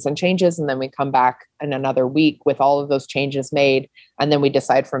alterations and changes, and then we come back in another week with all of those changes made. And then we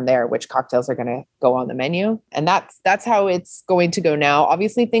decide from there which cocktails are going to go on the menu. And that's how it's going to go now.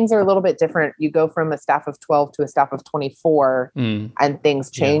 Obviously, things are a little bit different. You go from a staff of 12 to a staff of 24 and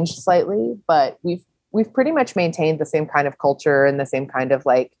things change slightly, but we've pretty much maintained the same kind of culture and the same kind of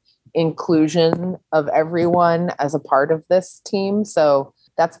like inclusion of everyone as a part of this team. So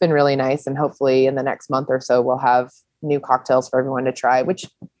that's been really nice. And hopefully in the next month or so, we'll have new cocktails for everyone to try, which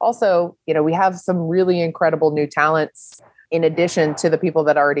also, we have some really incredible new talents in addition to the people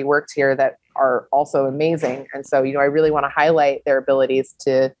that already worked here that are also amazing. And so, I really want to highlight their abilities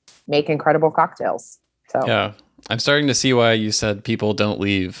to make incredible cocktails. So yeah, I'm starting to see why you said people don't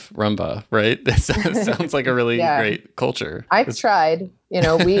leave Rumba, right? That sounds like a really great culture. I've tried,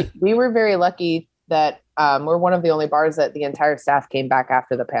 we were very lucky that we're one of the only bars that the entire staff came back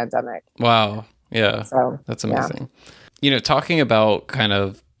after the pandemic. Wow. Yeah. So that's amazing. Yeah. Talking about kind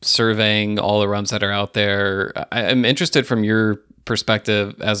of surveying all the rums that are out there, I'm interested from your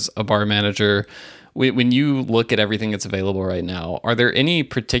perspective as a bar manager. When you look at everything that's available right now, are there any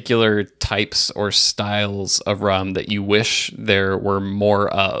particular types or styles of rum that you wish there were more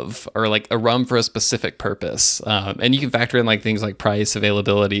of, or like a rum for a specific purpose? And you can factor in like things like price,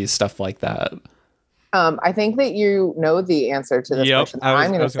 availability, stuff like that. I think that you know the answer to this question.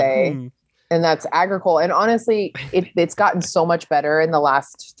 I'm going to say, and that's agricole. And honestly, it's gotten so much better in the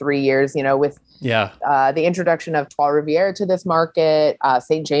last 3 years, with the introduction of Trois Rivières to this market.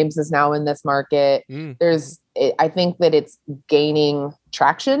 St. James is now in this market. I think that it's gaining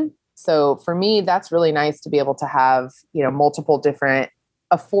traction. So for me, that's really nice to be able to have, multiple different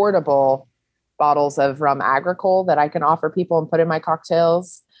affordable bottles of rum agricole that I can offer people and put in my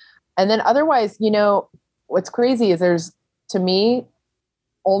cocktails. And then otherwise, what's crazy is there's, to me,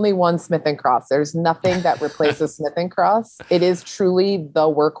 only one Smith & Cross. There's nothing that replaces Smith & Cross. It is truly the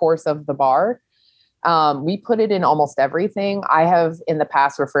workhorse of the bar. We put it in almost everything. I have in the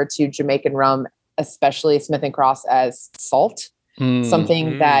past referred to Jamaican rum, especially Smith & Cross, as salt.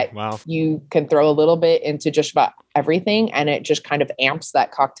 Something that you can throw a little bit into just about everything, and it just kind of amps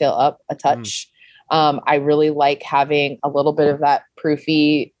that cocktail up a touch. I really like having a little bit of that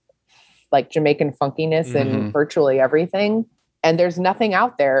proofy, like Jamaican funkiness in virtually everything. And there's nothing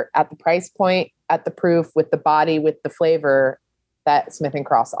out there at the price point, at the proof, with the body, with the flavor that Smith &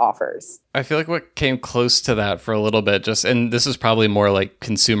 Cross offers. I feel like what came close to that for a little bit, and this is probably more like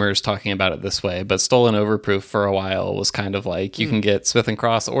consumers talking about it this way, but Stolen Overproof for a while was kind of like, you can get Smith &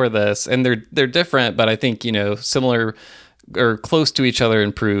 Cross or this, and they're different, but I think, similar or close to each other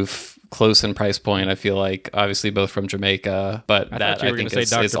in proof, close in price point. I feel like obviously both from Jamaica, but I think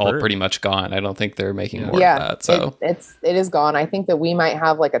it's all pretty much gone. I don't think they're making more of that. So it is gone. I think that we might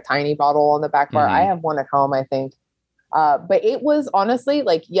have like a tiny bottle on the back bar. I have one at home, I think. But it was honestly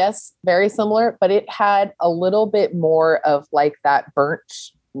like, yes, very similar, but it had a little bit more of like that burnt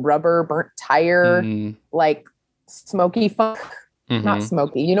tire, like smoky funk, not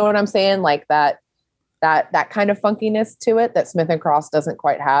smoky. You know what I'm saying? Like that kind of funkiness to it that Smith & Cross doesn't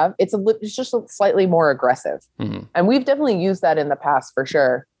quite have. It's just slightly more aggressive. And we've definitely used that in the past for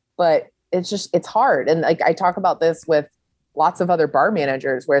sure, but it's hard. And like, I talk about this with lots of other bar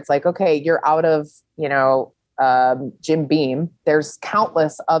managers where it's like, okay, you're out of, Jim Beam. There's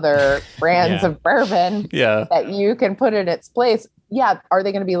countless other brands of bourbon that you can put in its place. Yeah. Are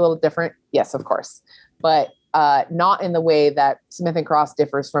they going to be a little different? Yes, of course. But not in the way that Smith & Cross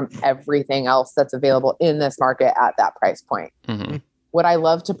differs from everything else that's available in this market at that price point. Would I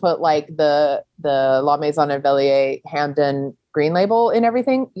love to put like the La Maison et Vellier Hamden green label in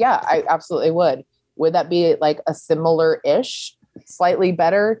everything? Yeah, I absolutely would. Would that be like a similar-ish, slightly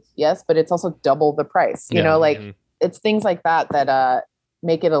better? Yes, but it's also double the price. It's things like that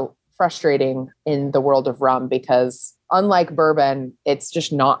make it frustrating in the world of rum, because unlike bourbon, it's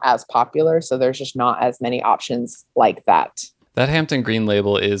just not as popular. So there's just not as many options like that. That Hampton Green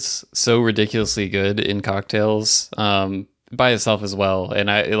label is so ridiculously good in cocktails by itself as well. And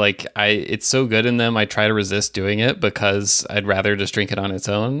it's so good in them. I try to resist doing it because I'd rather just drink it on its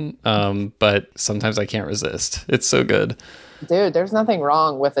own. But sometimes I can't resist. It's so good. Dude, there's nothing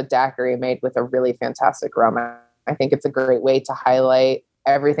wrong with a daiquiri made with a really fantastic rum. I think it's a great way to highlight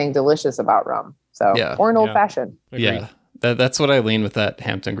everything delicious about rum. So, or an old fashioned. Yeah. That's what I lean with that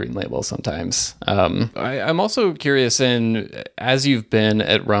Hampton Green label sometimes. I'm also curious, as you've been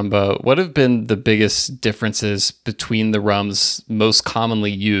at Rumba, what have been the biggest differences between the rums most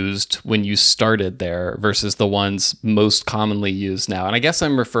commonly used when you started there versus the ones most commonly used now? And I guess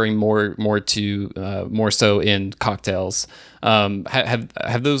I'm referring more so in cocktails.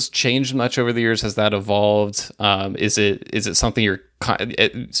 Have those changed much over the years? Has that evolved? Is it something you're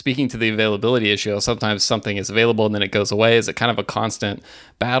speaking to the availability issue? Sometimes something is available and then it goes away. Is it kind of a constant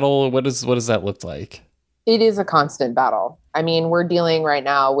battle? What does that look like? It is a constant battle. I mean, we're dealing right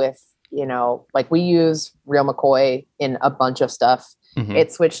now with, like we use Real McCoy in a bunch of stuff. Mm-hmm.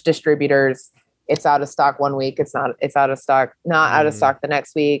 It switched distributors. It's out of stock one week. It's out of stock the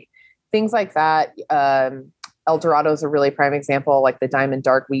next week. Things like that. El Dorado is a really prime example. Like the Diamond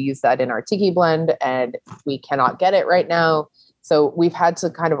Dark, we use that in our tiki blend and we cannot get it right now. So we've had to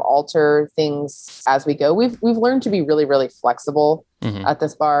kind of alter things as we go. We've learned to be really, really flexible at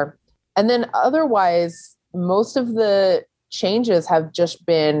this bar. And then otherwise, most of the changes have just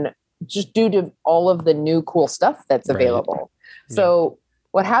been due to all of the new cool stuff that's available. Yeah. So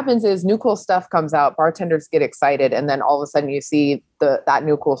what happens is new cool stuff comes out, bartenders get excited, and then all of a sudden you see that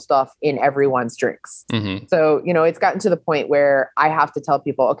new cool stuff in everyone's drinks. Mm-hmm. So, it's gotten to the point where I have to tell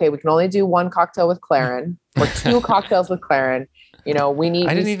people, okay, we can only do one cocktail with Clarin or two cocktails with Clarin. I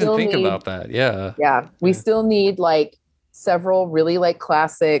didn't even think about that. Yeah. Yeah. We still need like several really like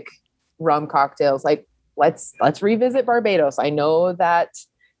classic rum cocktails. Like let's revisit Barbados. I know that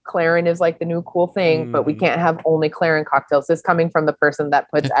Clarin is like the new cool thing, but we can't have only Clarin cocktails. This coming from the person that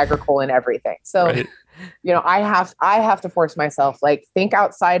puts agricole in everything. So, right. I have to force myself, like, think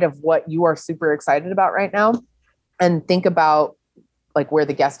outside of what you are super excited about right now and think about like where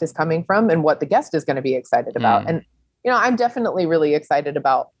the guest is coming from and what the guest is going to be excited about. And, I'm definitely really excited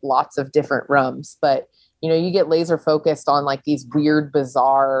about lots of different rums, but, you get laser focused on like these weird,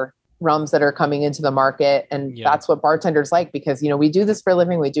 bizarre rums that are coming into the market. And that's what bartenders like, because, we do this for a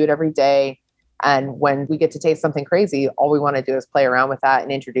living. We do it every day. And when we get to taste something crazy, all we want to do is play around with that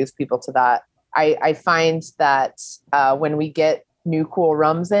and introduce people to that. I find that when we get new cool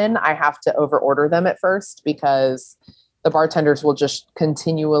rums in, I have to over order them at first because the bartenders will just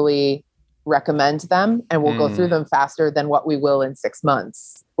continually recommend them and we'll go through them faster than what we will in 6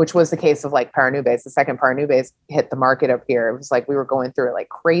 months, which was the case of like Paranubes. The second Paranubes hit the market up here, it was like we were going through it like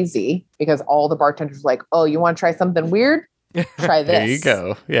crazy because all the bartenders were like, oh, you want to try something weird? Try this. There you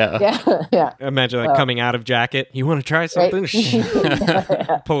go. Yeah. Yeah. Yeah. Imagine like coming out of jacket. You want to try something?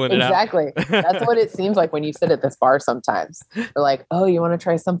 Right? Pulling it out. Exactly. That's what it seems like when you sit at this bar sometimes. They're like, oh, you want to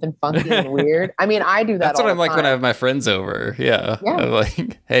try something funky and weird? I mean, I do that. That's all what I'm the like time. when I have my friends over. Yeah. I'm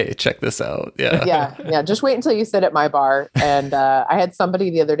like, hey, check this out. Yeah. Yeah. Just wait until you sit at my bar. And I had somebody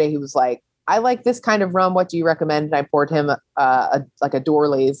the other day who was like, I like this kind of rum. What do you recommend? And I poured him a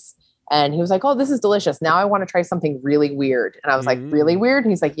Dorley's. And he was like, oh, this is delicious. Now I want to try something really weird. And I was like, really weird?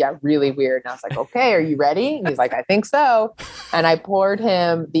 And he's like, yeah, really weird. And I was like, okay, are you ready? And he's like, I think so. And I poured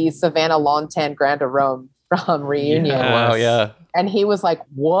him the Savannah Lawn Tan Grand Arome from Reunion. Yeah. Wow, yeah. And he was like,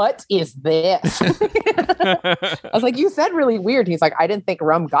 what is this? I was like, you said really weird. He's like, I didn't think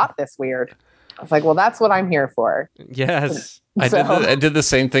rum got this weird. I was like, well, that's what I'm here for. Yes. I did the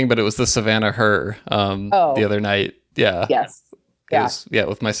same thing, but it was the Savannah Her the other night. Yeah. Yes.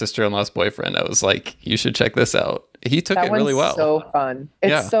 With my sister-in-law's boyfriend. I was like, you should check this out. He took it really well. So fun.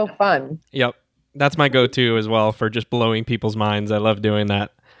 It's so fun. Yep. That's my go-to as well for just blowing people's minds. I love doing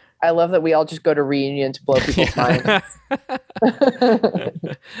that. I love that we all just go to Reunion to blow people's minds.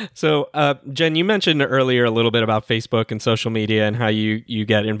 So, Jen, you mentioned earlier a little bit about Facebook and social media and how you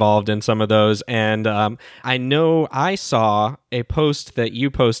get involved in some of those. And I know I saw a post that you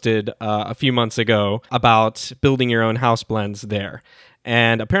posted a few months ago about building your own house blends there.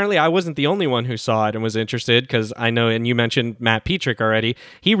 And apparently I wasn't the only one who saw it and was interested, because I know, and you mentioned Matt Petrick already,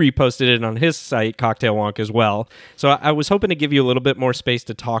 he reposted it on his site, Cocktail Wonk, as well. So I was hoping to give you a little bit more space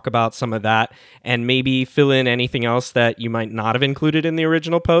to talk about some of that and maybe fill in anything else that you might not have included in the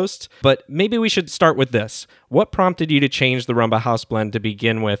original post. But maybe we should start with this. What prompted you to change the Rumba House Blend to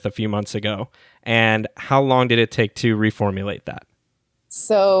begin with a few months ago? And how long did it take to reformulate that?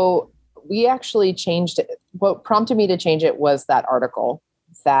 So we actually changed it. What prompted me to change it was that article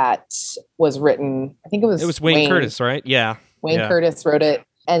that was written. I think it was Wayne Curtis, right? Yeah. Wayne Curtis wrote it.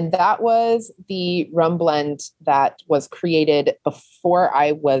 And that was the rum blend that was created before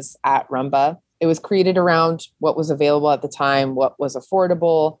I was at Rumba. It was created around what was available at the time, what was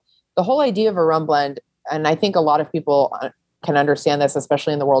affordable. The whole idea of a rum blend, and I think a lot of people can understand this,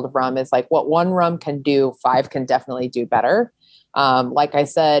 especially in the world of rum, is like what one rum can do, 5 can definitely do better. Like I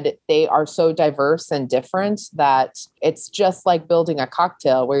said, they are so diverse and different that it's just like building a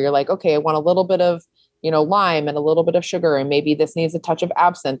cocktail where you're like, okay, I want a little bit of, lime and a little bit of sugar, and maybe this needs a touch of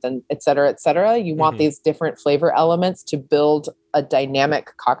absinthe, and et cetera, et cetera. You want these different flavor elements to build a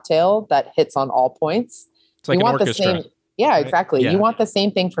dynamic cocktail that hits on all points. It's like you an want orchestra. the same, yeah, right? Exactly. Yeah. You want the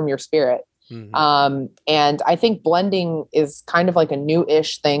same thing from your spirit. And I think blending is kind of like a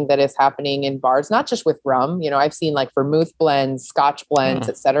new-ish thing that is happening in bars, not just with rum. I've seen like vermouth blends, Scotch blends,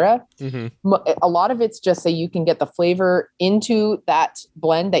 etc. A lot of it's just so you can get the flavor into that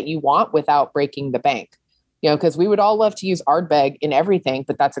blend that you want without breaking the bank. Because we would all love to use Ardbeg in everything,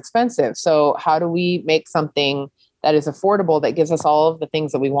 but that's expensive. So how do we make something that is affordable that gives us all of the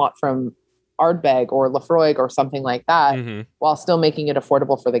things that we want from Ardbeg or Lafroig or something like that, while still making it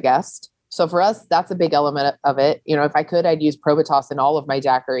affordable for the guest? So for us, that's a big element of it. If I could, I'd use Probitas in all of my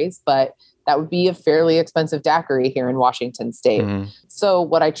daiquiris, but that would be a fairly expensive daiquiri here in Washington State. So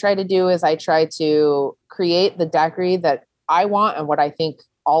what I try to do is I try to create the daiquiri that I want and what I think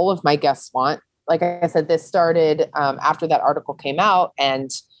all of my guests want. Like I said, this started after that article came out, and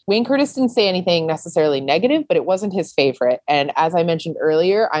Wayne Curtis didn't say anything necessarily negative, but it wasn't his favorite. And as I mentioned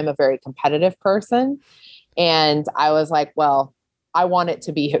earlier, I'm a very competitive person. And I was like, well, I want it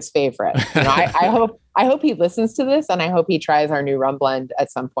to be his favorite. I hope he listens to this, and I hope he tries our new rum blend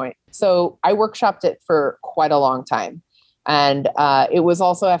at some point. So I workshopped it for quite a long time. And it was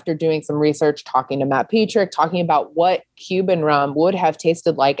also after doing some research, talking to Matt Petrick, talking about what Cuban rum would have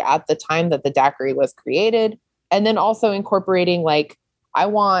tasted like at the time that the daiquiri was created. And then also incorporating, like, I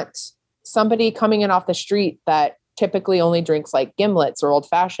want somebody coming in off the street that typically only drinks like gimlets or old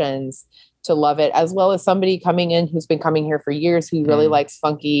fashions to love it, as well as somebody coming in who's been coming here for years, who really likes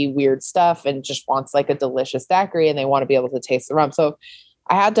funky, weird stuff and just wants like a delicious daiquiri, and they want to be able to taste the rum. So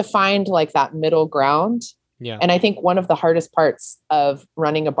I had to find like that middle ground. Yeah. And I think one of the hardest parts of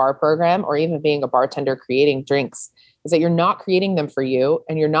running a bar program, or even being a bartender creating drinks, is that you're not creating them for you,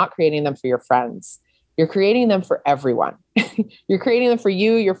 and you're not creating them for your friends. You're creating them for everyone. You're creating them for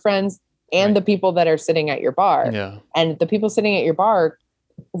you, your friends, and the people that are sitting at your bar. Yeah. And the people sitting at your bar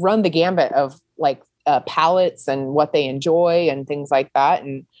run the gambit of like palates and what they enjoy and things like that.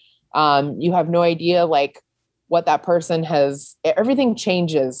 And you have no idea like what that person has. Everything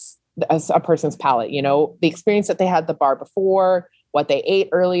changes a person's palate, the experience that they had at the bar before, what they ate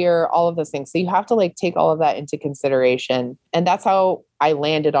earlier, all of those things. So you have to like take all of that into consideration. And that's how I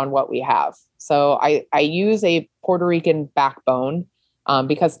landed on what we have. So I use a Puerto Rican backbone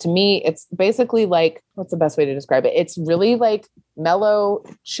because to me, it's basically like, what's the best way to describe it? It's really like mellow,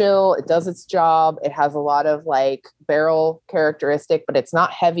 chill. It does its job. It has a lot of like barrel characteristic, but it's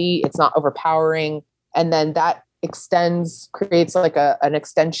not heavy. It's not overpowering. And then that creates like an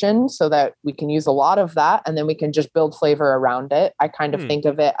extension so that we can use a lot of that. And then we can just build flavor around it. I kind of think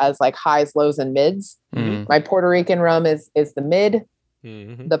of it as like highs, lows, and mids. My Puerto Rican rum is the mid,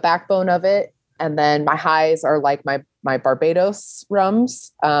 the backbone of it. And then my highs are like my Barbados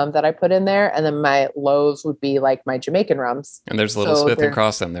rums that I put in there. And then my lows would be like my Jamaican rums. And there's a little Smith and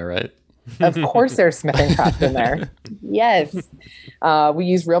Cross in there, right? Of course there's Smith and Cross in there. Yes. We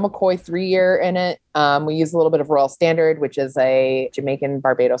use Real McCoy 3-year in it. We use a little bit of Royal Standard, which is a Jamaican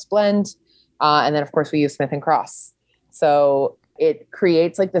Barbados blend. And then of course we use Smith and Cross. So it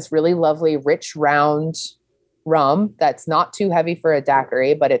creates like this really lovely, rich, round rum that's not too heavy for a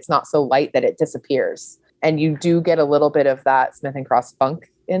daiquiri, but it's not so light that it disappears. And you do get a little bit of that Smith and Cross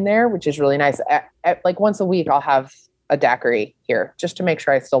funk in there, which is really nice. Like once a week, I'll have a daiquiri here just to make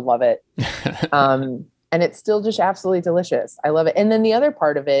sure I still love it. And it's still just absolutely delicious. I love it. And then the other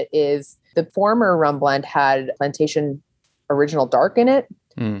part of it is the former rum blend had Plantation Original Dark in it.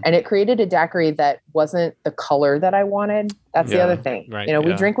 And it created a daiquiri that wasn't the color that I wanted. That's the other thing. Right,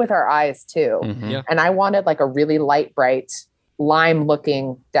 we drink with our eyes too. And I wanted like a really light, bright, lime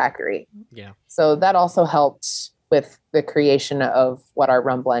looking daiquiri. Yeah. So that also helped with the creation of what our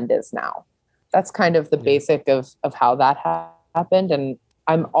rum blend is now. That's kind of the basic of how that happened. And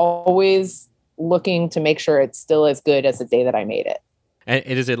I'm always looking to make sure it's still as good as the day that I made it. And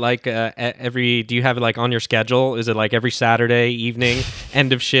is it like do you have it like on your schedule? Is it like every Saturday evening,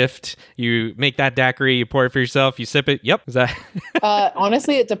 end of shift, you make that daiquiri, you pour it for yourself, you sip it? Yep. Is that?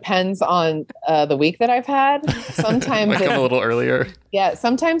 Honestly, it depends on the week that I've had. Sometimes come a little earlier. Yeah.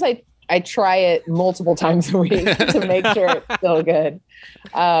 Sometimes I try it multiple times a week to make sure it's still good.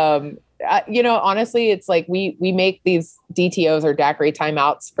 Honestly, it's like we make these DTOs or daiquiri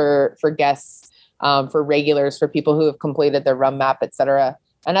timeouts for guests, for regulars, for people who have completed their rum map, etc.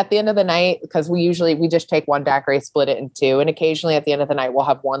 And at the end of the night, because we just take one daiquiri, split it in two, and occasionally at the end of the night we'll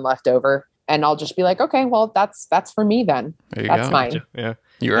have one left over. and I'll just be like, okay, well, that's for me then. That's go. mine. Yeah.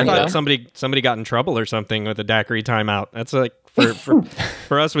 I thought somebody got in trouble or something with a daiquiri timeout. That's like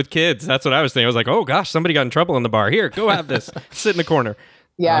for us with kids. That's what I was thinking. I was like, oh gosh, somebody got in trouble in the bar. Here, go have this. Sit in the corner.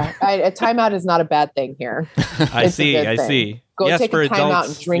 Yeah, a timeout is not a bad thing here. I see. Go yes, take for a timeout adults,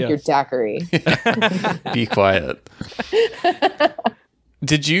 and drink your daiquiri. Be quiet.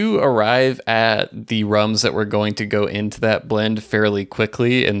 Did you arrive at the rums that were going to go into that blend fairly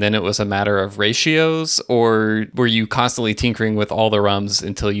quickly, and then it was a matter of ratios, or were you constantly tinkering with all the rums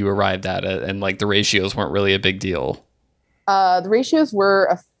until you arrived at it, and like the ratios weren't really a big deal? The ratios were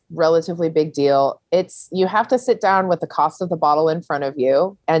a relatively big deal. You have to sit down with the cost of the bottle in front of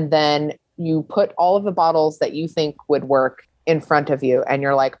you, and then you put all of the bottles that you think would work in front of you, and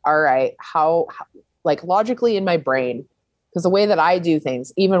you're like, all right, how like logically in my brain. Because the way that I do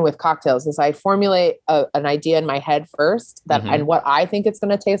things, even with cocktails, is I formulate an idea in my head first and what I think it's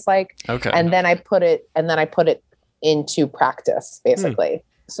going to taste like. Okay. And then I put it into practice, basically.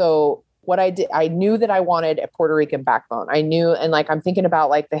 So what I did, I knew that I wanted a Puerto Rican backbone. I knew, and like, I'm thinking about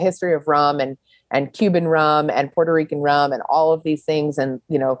like the history of rum and Cuban rum and Puerto Rican rum and all of these things. And,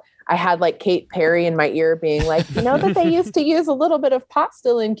 I had like Kate Perry in my ear being like, that they used to use a little bit of pot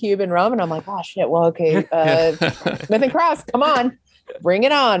still in Cuban rum. And I'm like, oh shit. Well, okay. Smith and Cross, come on, bring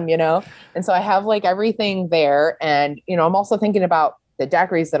it on, And so I have like everything there. And, I'm also thinking about the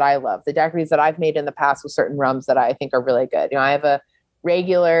daiquiris that I love, the daiquiris that I've made in the past with certain rums that I think are really good. I have a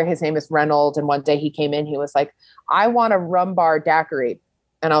regular, his name is Reynolds. And one day he came in, he was like, I want a rum bar daiquiri.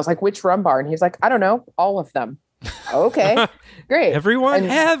 And I was like, which rum bar? And he's like, I don't know, all of them. Okay, great. Everyone.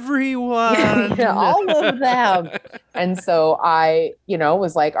 Yeah, all of them. And so I,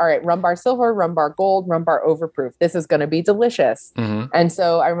 was like, all right, rum bar silver, rum bar gold, rum bar overproof. This is going to be delicious. Mm-hmm. And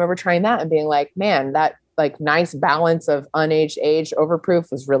so I remember trying that and being like, man, that like nice balance of unaged, aged,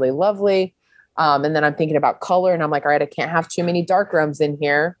 overproof was really lovely. And then I'm thinking about color and I'm like, all right, I can't have too many dark rums in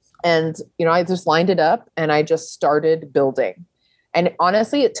here. And, I just lined it up and I just started building. And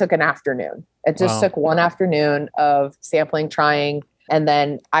honestly, it took an afternoon. It just took one afternoon of sampling, trying. And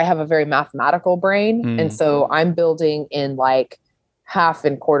then I have a very mathematical brain. And so I'm building in like half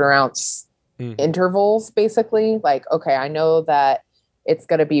and quarter ounce intervals, basically. Like, okay, I know that it's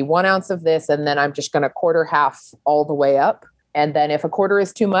going to be 1 ounce of this. And then I'm just going to quarter half all the way up. And then if a quarter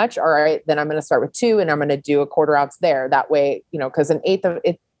is too much, all right, then I'm going to start with 2 and I'm going to do a quarter ounce there. That way, because an eighth of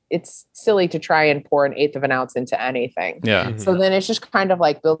it, it's silly to try and pour an eighth of an ounce into anything. Yeah. Mm-hmm. So then it's just kind of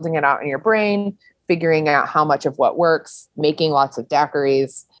like building it out in your brain, figuring out how much of what works, making lots of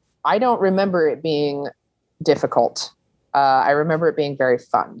daiquiris. I don't remember it being difficult. I remember it being very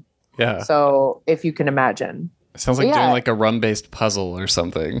fun. Yeah. So if you can imagine. It sounds like doing like a rum-based puzzle or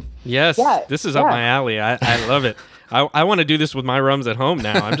something. Yes. Yeah, this is up my alley. I love it. I want to do this with my rums at home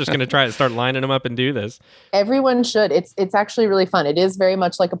now. I'm just going to try to start lining them up and do this. Everyone should. It's actually really fun. It is very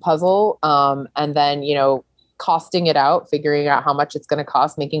much like a puzzle. And then, costing it out, figuring out how much it's going to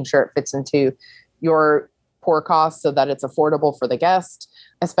cost, making sure it fits into your pour cost so that it's affordable for the guest,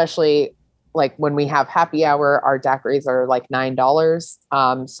 especially like when we have happy hour, our daiquiris are like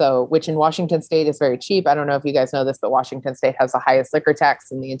 $9. So, which in Washington State is very cheap. I don't know if you guys know this, but Washington State has the highest liquor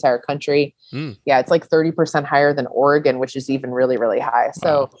tax in the entire country. Yeah, it's like 30% higher than Oregon, which is even really, really high.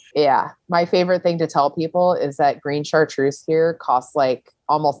 So yeah, my favorite thing to tell people is that green chartreuse here costs like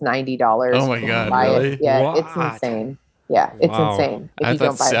almost $90. Oh my God, really? Yeah, what? It's insane. Yeah, it's insane. I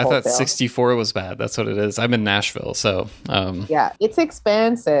thought 64 was bad. That's what it is. I'm in Nashville, so yeah, it's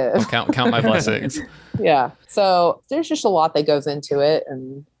expensive. Count my blessings. Yeah. So there's just a lot that goes into it,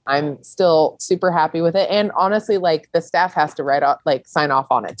 and I'm still super happy with it. And honestly, like the staff has to sign off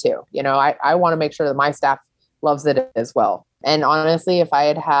on it too. I want to make sure that my staff loves it as well. And honestly, if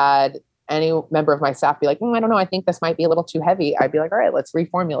I had any member of my staff be like, I don't know, I think this might be a little too heavy, I'd be like, all right, let's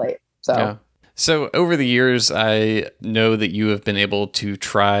reformulate. So. Yeah. So over the years, I know that you have been able to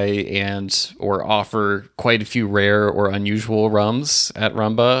try or offer quite a few rare or unusual rums at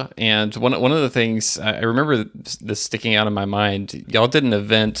Rumba. And one of the things I remember this sticking out in my mind, y'all did an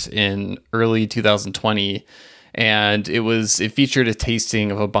event in early 2020, and it featured a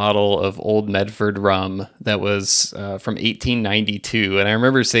tasting of a bottle of Old Medford rum that was from 1892. And I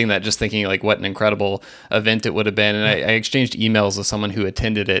remember seeing that, just thinking like what an incredible event it would have been. And I exchanged emails with someone who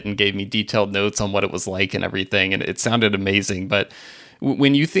attended it and gave me detailed notes on what it was like and everything. And it sounded amazing. But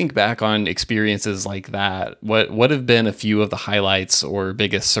when you think back on experiences like that, what have been a few of the highlights or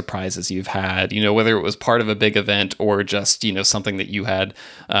biggest surprises you've had, whether it was part of a big event or just, something that you had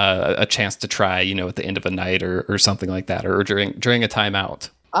a chance to try, at the end of a night or something like that, or during a timeout?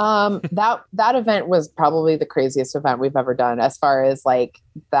 That event was probably the craziest event we've ever done, as far as like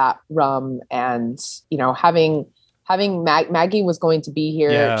that rum, and having Maggie was going to be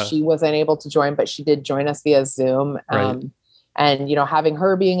here. Yeah. She wasn't able to join, but she did join us via Zoom. Right. And having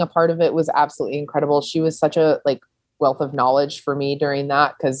her being a part of it was absolutely incredible. She was such a like wealth of knowledge for me during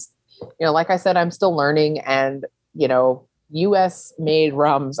that, because like I said, I'm still learning, and US made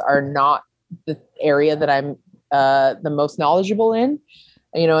rums are not the area that I'm the most knowledgeable in.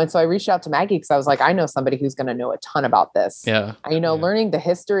 And so I reached out to Maggie because I was like, I know somebody who's going to know a ton about this. Yeah. Learning the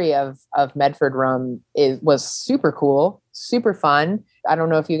history of Medford rum was super cool, super fun. I don't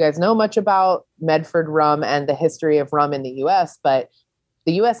know if you guys know much about Medford rum and the history of rum in the US, but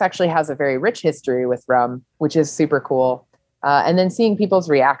the US actually has a very rich history with rum, which is super cool. And then seeing people's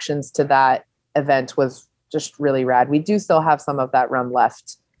reactions to that event was just really rad. We do still have some of that rum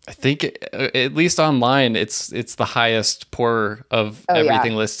left. I think at least online, it's the highest pour of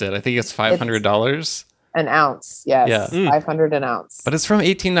everything listed. I think it's $500 an ounce. Yes, yeah. 500 an ounce. But it's from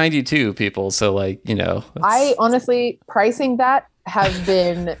 1892, people. So I honestly, pricing that has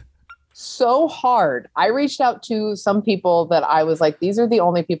been so hard. I reached out to some people that I was like, these are the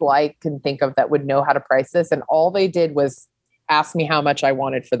only people I can think of that would know how to price this, and all they did was asked me how much I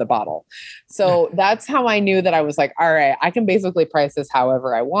wanted for the bottle. So that's how I knew that I was like, all right, I can basically price this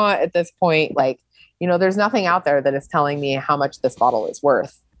however I want at this point. There's nothing out there that is telling me how much this bottle is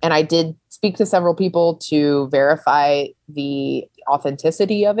worth. And I did speak to several people to verify the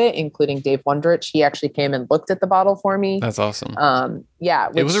authenticity of it, including Dave Wondrich. He actually came and looked at the bottle for me. That's awesome. Yeah.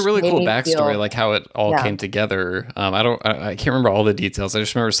 It was a really cool backstory, like how it all came together. I can't remember all the details. I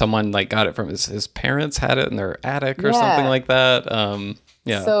just remember someone got it from his parents had it in their attic or something like that.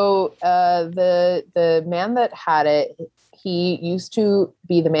 Yeah. So the man that had it, he used to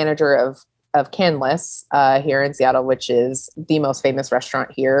be the manager of Canlis here in Seattle, which is the most famous restaurant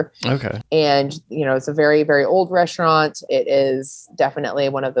here. Okay. And, it's a very, very old restaurant. It is definitely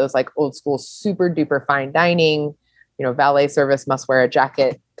one of those old school, super duper fine dining, valet service, must wear a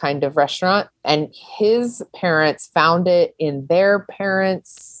jacket kind of restaurant. And his parents found it in their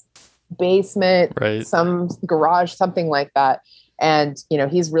parents' basement, right, some garage, something like that. And,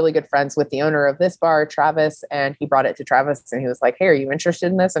 he's really good friends with the owner of this bar, Travis, and he brought it to Travis and he was like, hey, are you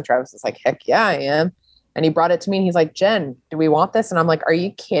interested in this? And Travis was like, heck yeah, I am. And he brought it to me and he's like, Jen, do we want this? And I'm like, are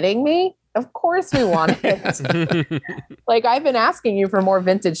you kidding me? Of course we want it. I've been asking you for more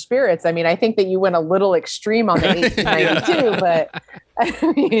vintage spirits. I mean, I think that you went a little extreme on the 1892, but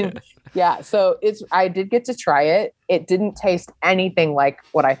I mean, yeah. So I did get to try it. It didn't taste anything like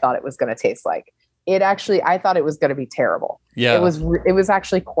what I thought it was going to taste like. I thought it was going to be terrible. Yeah. It was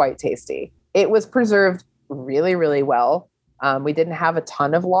actually quite tasty. It was preserved really, really well. We didn't have a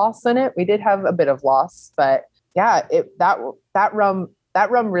ton of loss in it. We did have a bit of loss, but yeah, that rum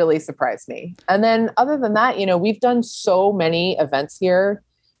really surprised me. And then other than that, we've done so many events here.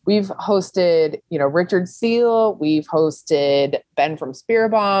 We've hosted, Richard Seal. We've hosted Ben from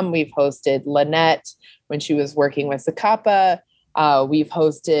Spearbomb. We've hosted Lynette when she was working with Zacapa. We've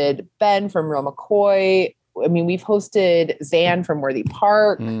hosted Ben from Real McCoy. I mean, we've hosted Zan from Worthy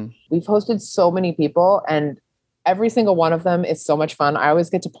Park. We've hosted so many people, and every single one of them is so much fun. I always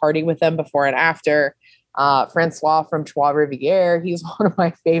get to party with them before and after. Francois from Trois Rivières, he's one of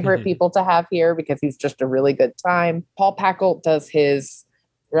my favorite people to have here because he's just a really good time. Paul Packelt does his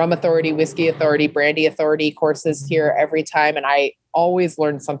Rum Authority, Whiskey Authority, Brandy Authority courses here every time, and I always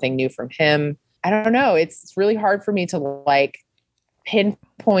learn something new from him. I don't know. It's really hard for me to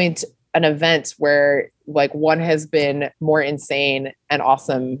pinpoint an event where one has been more insane and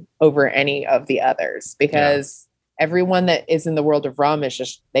awesome over any of the others, because everyone that is in the world of rum is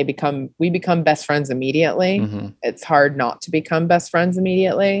just, we become best friends immediately. Mm-hmm. It's hard not to become best friends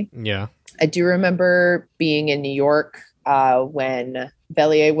immediately. Yeah. I do remember being in New York when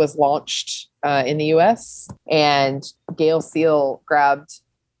Velier was launched in the US, and Gail Seal grabbed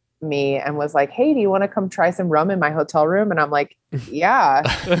me and was like, hey, do you want to come try some rum in my hotel room? And I'm like, yeah,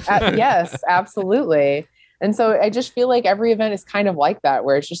 yes, absolutely. And so I just feel like every event is kind of like that,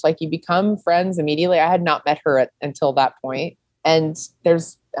 where it's just you become friends immediately. I had not met her until that point. And I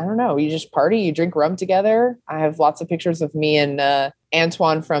don't know, you just party, you drink rum together. I have lots of pictures of me and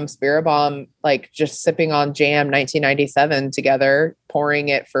Antoine from Spearbomb, just sipping on Jam 1997 together, pouring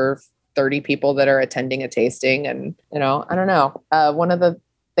it for 30 people that are attending a tasting. And, I don't know. One of the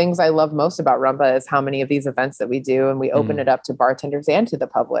things I love most about Rumba is how many of these events that we do, and we open it up to bartenders and to the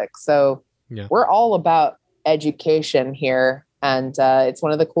public. So we're all about education here. And it's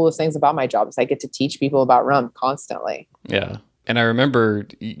one of the coolest things about my job is I get to teach people about rum constantly. Yeah. And I remember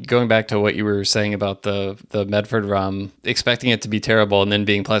going back to what you were saying about the Medford rum, expecting it to be terrible and then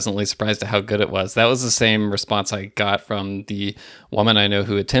being pleasantly surprised at how good it was. That was the same response I got from the woman I know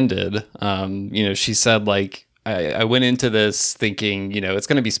who attended. She said, like, I went into this thinking, it's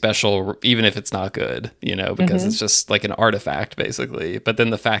going to be special, even if it's not good, because it's just like an artifact, basically. But then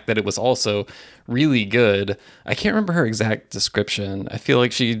the fact that it was also really good, I can't remember her exact description. I feel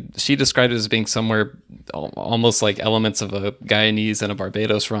like she described it as being somewhere almost like elements of a Guyanese and a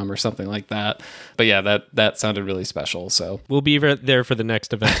Barbados rum or something like that. But yeah, that sounded really special. So we'll be there for the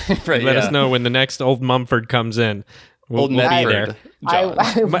next event. Right, Let us know when the next Old Mumford comes in. We'll be there.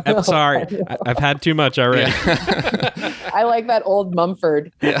 I'm sorry. I've had too much already. Yeah. I like that Old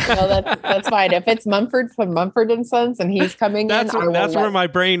Mumford. Yeah. No, that's fine. If it's Mumford from Mumford and Sons and he's coming that's where my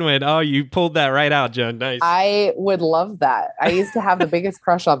brain went. Oh, you pulled that right out, Joan. Nice. I would love that. I used to have the biggest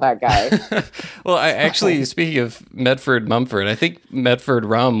crush on that guy. Well, I actually, speaking of Medford Mumford, I think Medford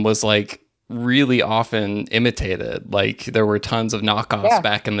rum was like really often imitated. Like there were tons of knockoffs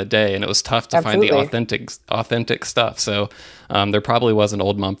back in the day, and it was tough to find the authentic stuff. So there probably was an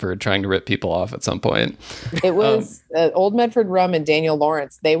Old Mumford trying to rip people off at some point. It was Old Medford rum and Daniel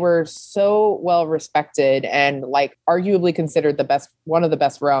Lawrence. They were so well respected and like arguably considered one of the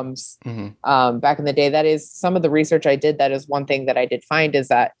best rums back in the day. That is some of the research I did. That is one thing that I did find is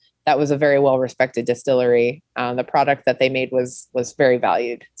that was a very well respected distillery. The product that they made was very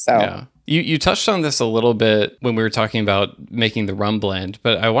valued. So. Yeah. You touched on this a little bit when we were talking about making the rum blend,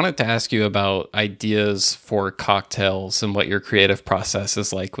 but I wanted to ask you about ideas for cocktails and what your creative process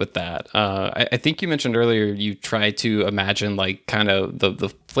is like with that. I think you mentioned earlier you try to imagine like kind of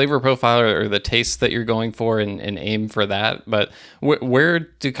the flavor profile or the taste that you're going for and aim for that. But where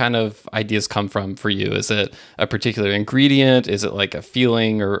do kind of ideas come from for you? Is it a particular ingredient? Is it like a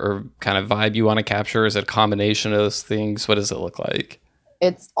feeling or kind of vibe you want to capture? Is it a combination of those things? What does it look like?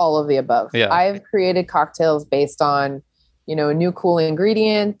 It's all of the above. Yeah. I've created cocktails based on, a new cool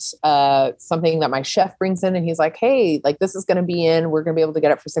ingredient, something that my chef brings in and he's like, hey, like this is going to be we're going to be able to get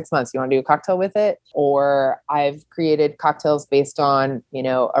it for 6 months. You want to do a cocktail with it? Or I've created cocktails based on,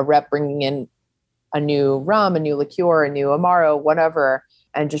 a rep bringing in a new rum, a new liqueur, a new Amaro, whatever.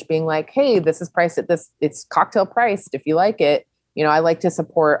 And just being like, hey, this is priced at this, it's cocktail priced. If you like it, I like to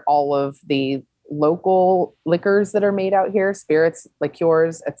support all of the local liquors that are made out here, spirits,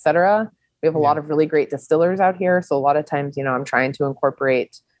 liqueurs, etc. We have a lot of really great distillers out here. So a lot of times, I'm trying to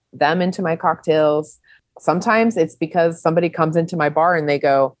incorporate them into my cocktails. Sometimes it's because somebody comes into my bar and they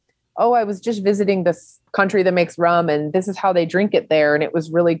go, oh, I was just visiting this country that makes rum and this is how they drink it there. And it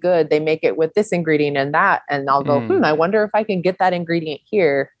was really good. They make it with this ingredient and that. And I'll go, I wonder if I can get that ingredient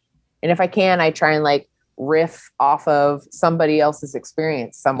here. And if I can, I try and like riff off of somebody else's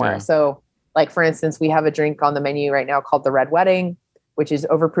experience somewhere. Yeah. So like, for instance, we have a drink on the menu right now called the Red Wedding, which is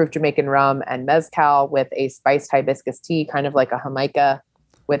overproof Jamaican rum and mezcal with a spiced hibiscus tea, kind of like a Jamaica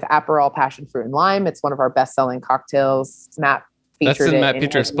with Aperol, passion fruit, and lime. It's one of our best-selling cocktails. Matt featured That's in it Matt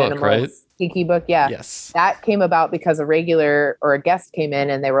Petrick's book, right? Kiki book, yeah. Yes. That came about because a guest came in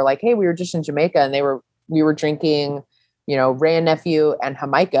and they were like, hey, we were just in Jamaica and we were drinking, Ray and Nephew and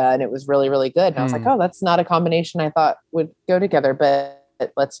Jamaica, and it was really, really good. And I was like, oh, that's not a combination I thought would go together, but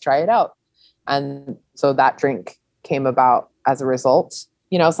let's try it out. And so that drink came about as a result.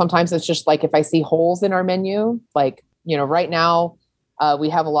 Sometimes it's just like if I see holes in our menu, like, right now we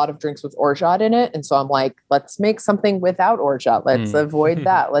have a lot of drinks with orgeat in it. And so I'm like, let's make something without orgeat. Let's avoid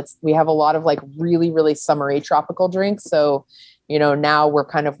that. We have a lot of like really, really summery tropical drinks. So, now we're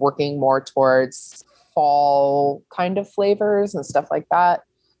kind of working more towards fall kind of flavors and stuff like that.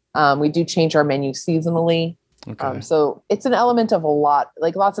 We do change our menu seasonally. Okay. So it's an element of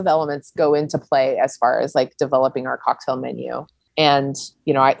lots of elements go into play as far as like developing our cocktail menu. And,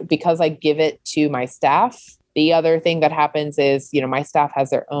 because I give it to my staff, the other thing that happens is, my staff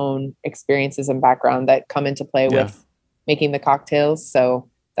has their own experiences and background that come into play with making the cocktails. So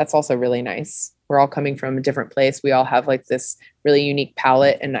that's also really nice. We're all coming from a different place. We all have like this really unique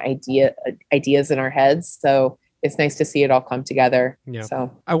palette and ideas in our heads. So it's nice to see it all come together. Yeah.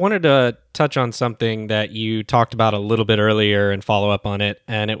 So I wanted to touch on something that you talked about a little bit earlier and follow up on it.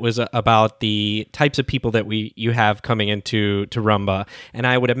 And it was about the types of people that you have coming into Rumba. And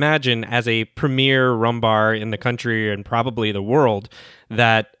I would imagine as a premier rum bar in the country and probably the world,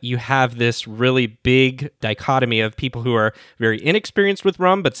 that you have this really big dichotomy of people who are very inexperienced with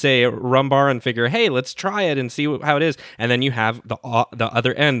rum, but say a rum bar and figure, hey, let's try it and see how it is. And then you have the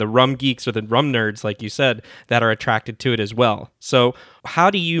other end, the rum geeks or the rum nerds, like you said, that are are attracted to it as well. So how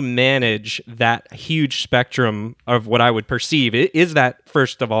do you manage that huge spectrum of what I would perceive? Is that,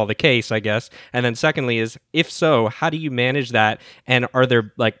 first of all, the case, I guess? And then secondly is, if so, how do you manage that? And are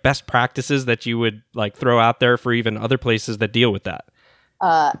there like best practices that you would like throw out there for even other places that deal with that?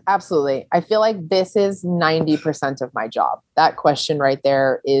 Absolutely. I feel like this is 90% of my job. That question right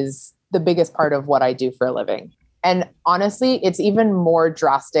there is the biggest part of what I do for a living. And honestly, it's even more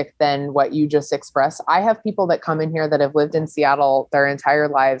drastic than what you just expressed. I have people that come in here that have lived in Seattle their entire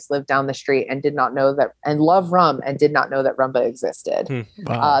lives, lived down the street and did not know that, and love rum and did not know that Rumba existed.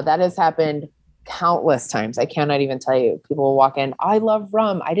 Wow. That has happened countless times. I cannot even tell you. People will walk in, I love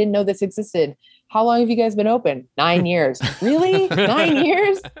rum. I didn't know this existed. How long have you guys been open? 9 years. Really? 9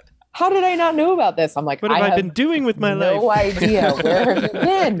 years? How did I not know about this? I'm like, what have I been doing with my life? No idea. Where have you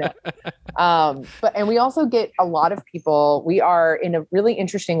been? And we also get a lot of people. We are in a really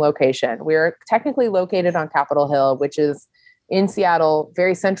interesting location. We're technically located on Capitol Hill, which is in Seattle,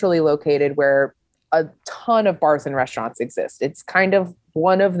 very centrally located, where a ton of bars and restaurants exist. It's kind of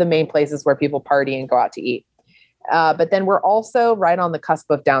one of the main places where people party and go out to eat. But then we're also right on the cusp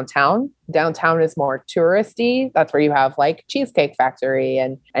of downtown. Downtown is more touristy. That's where you have like Cheesecake Factory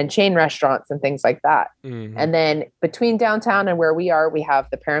and chain restaurants and things like that. Mm-hmm. And then between downtown and where we are, we have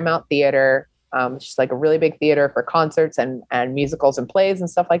the Paramount Theater, which is like a really big theater for concerts and musicals and plays and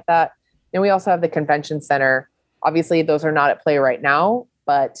stuff like that. And we also have the Convention Center. Obviously, those are not at play right now,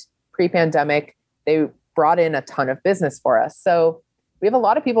 but pre-pandemic, they brought in a ton of business for us. So we have a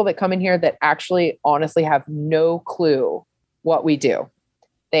lot of people that come in here that actually honestly have no clue what we do.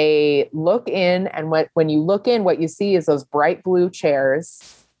 They look in, and when you look in, what you see is those bright blue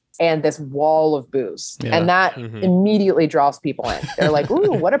chairs and this wall of booze. Yeah. And that immediately draws people in. They're like,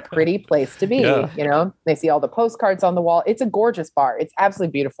 ooh, what a pretty place to be. Yeah. You know, they see all the postcards on the wall. It's a gorgeous bar. It's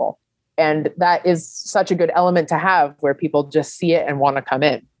absolutely beautiful. And that is such a good element to have where people just see it and want to come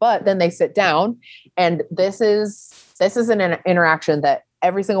in. But then they sit down, and this is an interaction that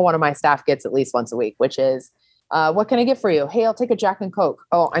every single one of my staff gets at least once a week, which is, what can I get for you? Hey, I'll take a Jack and Coke.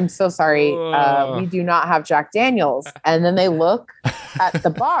 Oh, I'm so sorry. We do not have Jack Daniels. And then they look at the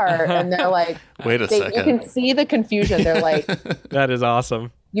bar and they're like, wait a second. You can see the confusion. They're like, that is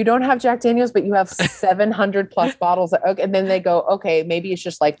awesome. You don't have Jack Daniels, but you have 700 plus bottles. And then they go, okay, maybe it's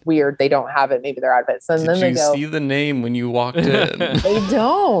just like weird. They don't have it. Maybe they're out of it. So then they go, see the name when you walked in? They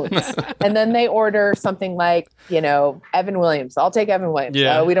don't. And then they order something like, Evan Williams. I'll take Evan Williams.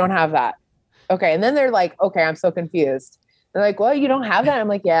 Yeah. No, we don't have that. Okay. And then they're like, okay, I'm so confused. They're like, well, you don't have that? I'm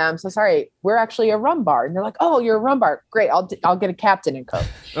like, yeah, I'm so sorry. We're actually a rum bar. And they're like, oh, you're a rum bar. Great. I'll get a Captain and Coke.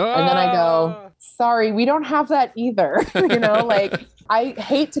 And then I go, sorry, we don't have that either. I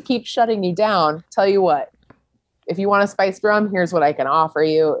hate to keep shutting you down. Tell you what, if you want a spiced rum, here's what I can offer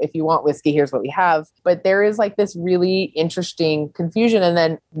you. If you want whiskey, here's what we have. But there is like this really interesting confusion. And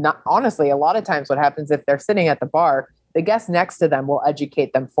then honestly, a lot of times what happens if they're sitting at the bar, the guest next to them will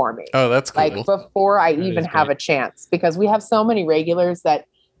educate them for me. Oh, that's cool. Like before I even have a chance, because we have so many regulars that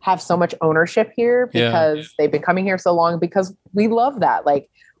have so much ownership here because they've been coming here so long, because we love that. Like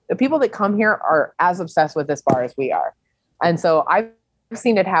the people that come here are as obsessed with this bar as we are. And so I've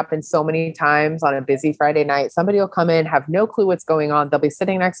seen it happen so many times on a busy Friday night. Somebody will come in, have no clue what's going on. They'll be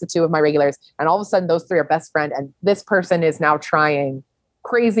sitting next to two of my regulars, and all of a sudden those three are best friends. And this person is now trying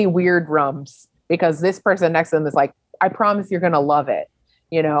crazy, weird rums because this person next to them is like, I promise you're going to love it,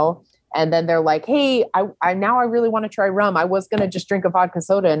 And then they're like, hey, I now I really want to try rum. I was going to just drink a vodka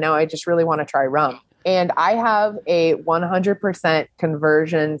soda, and now I just really want to try rum. And I have a 100%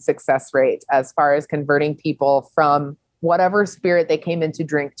 conversion success rate as far as converting people from whatever spirit they came in to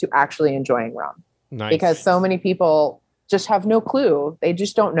drink to actually enjoying rum. Nice. Because so many people just have no clue. They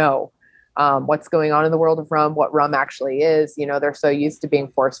just don't know what's going on in the world of rum, what rum actually is. They're so used to being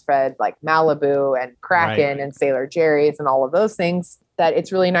force-fed like Malibu and Kraken and Sailor Jerry's and all of those things that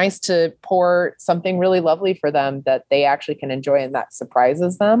it's really nice to pour something really lovely for them that they actually can enjoy and that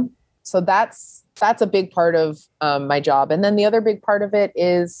surprises them. So that's a big part of my job. And then the other big part of it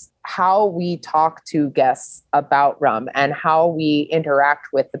is how we talk to guests about rum and how we interact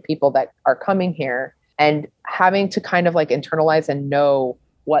with the people that are coming here, and having to kind of like internalize and know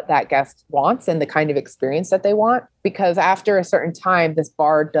what that guest wants and the kind of experience that they want. Because after a certain time, this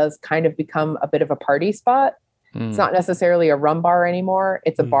bar does kind of become a bit of a party spot. It's not necessarily a rum bar anymore.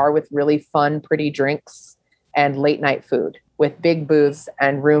 It's a bar with really fun, pretty drinks and late night food with big booths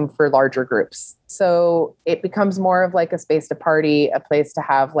and room for larger groups. So it becomes more of like a space to party, a place to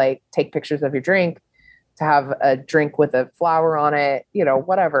have like take pictures of your drink, to have a drink with a flower on it,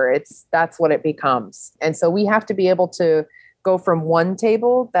 whatever. That's what it becomes. And so we have to be able to go from one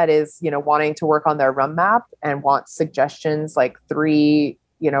table that is, wanting to work on their rum map and wants suggestions like 3,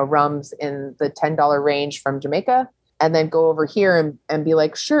 rums in the $10 range from Jamaica, and then go over here and be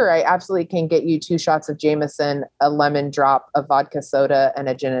like, sure, I absolutely can get you 2 shots of Jameson, a lemon drop, a vodka soda, and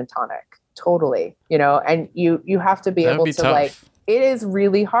a gin and tonic. Totally. And you have to be able to tough. Like, it is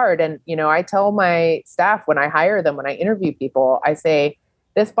really hard. And, I tell my staff when I hire them, when I interview people, I say,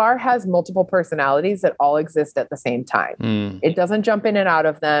 this bar has multiple personalities that all exist at the same time. It doesn't jump in and out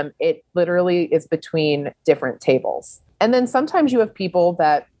of them. It literally is between different tables. And then sometimes you have people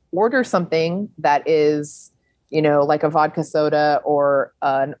that order something that is, like a vodka soda or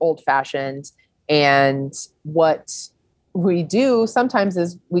an old fashioned. And what we do sometimes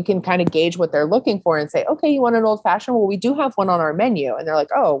is we can kind of gauge what they're looking for and say, okay, you want an old fashioned? Well, we do have one on our menu. And they're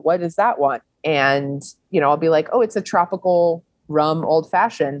like, oh, what is that one? And, I'll be like, oh, it's a tropical rum old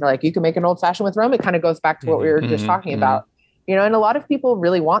fashioned. Like, you can make an old fashioned with rum. It kind of goes back to what we were just talking about, and a lot of people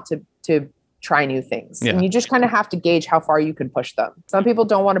really want to try new things. And you just kind of have to gauge how far you can push them. Some people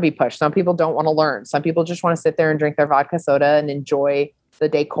don't want to be pushed. Some people don't want to learn. Some people just want to sit there and drink their vodka soda and enjoy the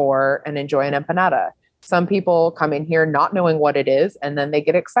decor and enjoy an empanada. Some people come in here not knowing what it is, and then they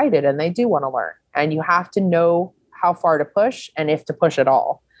get excited and they do want to learn. And you have to know how far to push and if to push at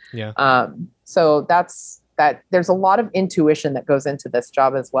all. Yeah. So that there's a lot of intuition that goes into this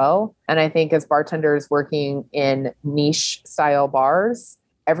job as well. And I think as bartenders working in niche style bars,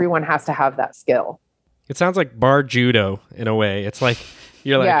 everyone has to have that skill. It sounds like bar judo in a way. It's like,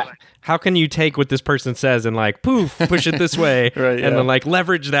 you're like, how can you take what this person says and like, poof, push it this way, and then like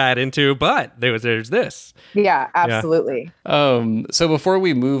leverage that into, but there's this. Yeah, absolutely. So before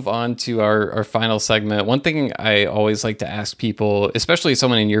we move on to our final segment, one thing I always like to ask people, especially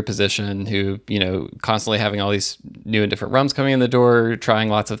someone in your position who, constantly having all these new and different rums coming in the door, trying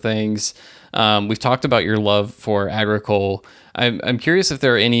lots of things. We've talked about your love for agricole. I'm curious if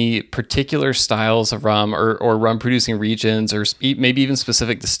there are any particular styles of rum or rum producing regions or maybe even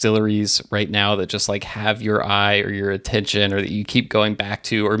specific distilleries right now that just like have your eye or your attention or that you keep going back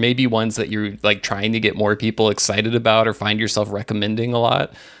to, or maybe ones that you're like trying to get more people excited about or find yourself recommending a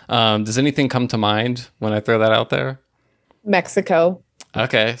lot. Does anything come to mind when I throw that out there? Mexico.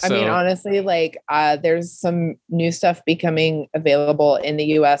 Okay. So. I mean, honestly, like there's some new stuff becoming available in the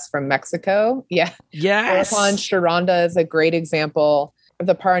US from Mexico. Yeah. Yes. Oropon Charonda is a great example.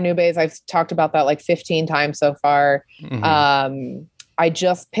 The Paranubes, I've talked about that like 15 times so far. I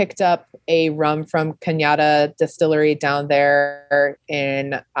just picked up a rum from Cañada Distillery down there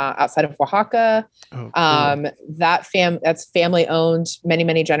in outside of Oaxaca. Oh, cool. That's family owned,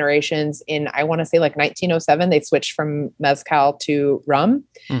 many generations. In I want to say like 1907, they switched from mezcal to rum,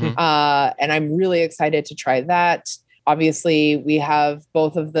 and I'm really excited to try that. Obviously, we have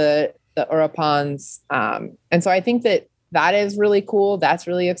both of the Oropons, and so I think that is really cool. That's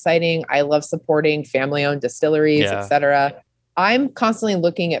really exciting. I love supporting family owned distilleries, etc. I'm constantly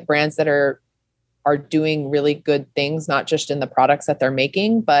looking at brands that are doing really good things, not just in the products that they're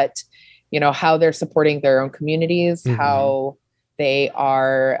making, but, how they're supporting their own communities, how they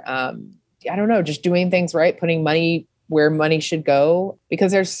are, just doing things right, putting money where money should go,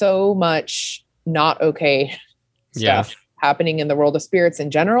 because there's so much not okay stuff happening in the world of spirits in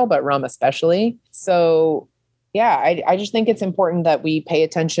general, but rum especially. So, I just think it's important that we pay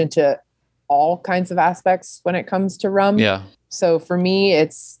attention to all kinds of aspects when it comes to rum. Yeah. So for me,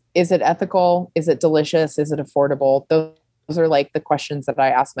 is it ethical? Is it delicious? Is it affordable? Those are like the questions that I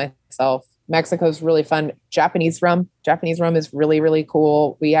ask myself. Mexico's really fun. Japanese rum is really, really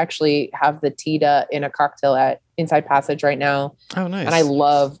cool. We actually have the Tita in a cocktail at Inside Passage right now. Oh, nice. And I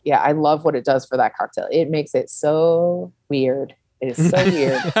love what it does for that cocktail. It makes it so weird. It is so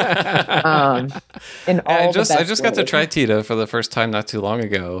weird. I just got to try Tita for the first time not too long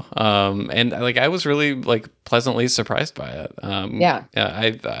ago. And like I was really like pleasantly surprised by it.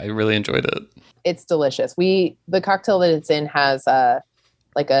 I really enjoyed it. It's delicious. The cocktail that it's in has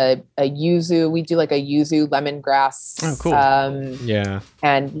like a yuzu. We do like a yuzu lemongrass. Oh, cool.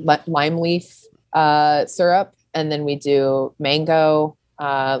 And lime leaf syrup, and then we do mango,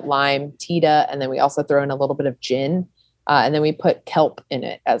 lime, Tita, and then we also throw in a little bit of gin. And then we put kelp in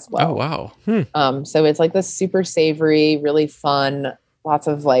it as well. Oh, wow. So it's like this super savory, really fun, lots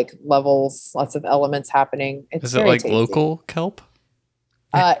of like levels, lots of elements happening. Is it like tasty. Local kelp?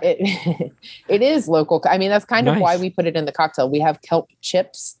 It is local. I mean, that's kind of why we put it in the cocktail. We have kelp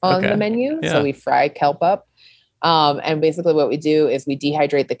chips on the menu. Yeah. So we fry kelp up. And basically what we do is we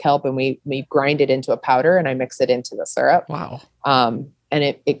dehydrate the kelp and we grind it into a powder, and I mix it into the syrup. Wow. And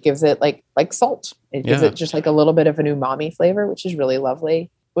it gives it like salt. It gives it just like a little bit of an umami flavor, which is really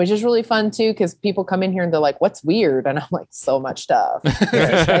lovely. which is really fun too, because people come in here and they're like, what's weird? And I'm like, so much stuff.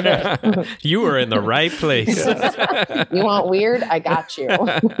 You were in the right place. You want weird? I got you.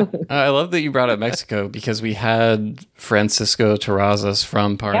 I love that you brought up Mexico, because we had Francisco Terrazas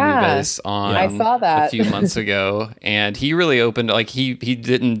from Para Nubes on I saw that a few months ago, and he really opened, like he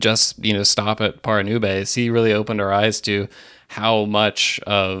didn't just stop at Para Nubes. He really opened our eyes to how much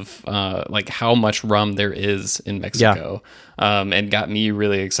of how much rum there is in Mexico. And got me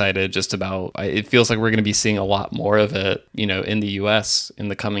really excited just about, it feels like we're going to be seeing a lot more of it, in the US in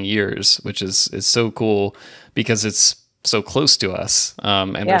the coming years, which is so cool because it's so close to us.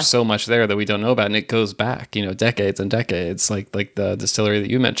 And there's so much there that we don't know about. And it goes back, decades and decades, like the distillery that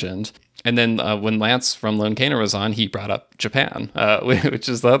you mentioned. And then when Lance from Lone Canner was on, he brought up Japan, which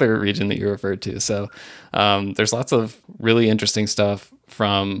is the other region that you referred to. So there's lots of really interesting stuff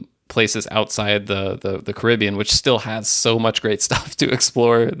from places outside the Caribbean, which still has so much great stuff to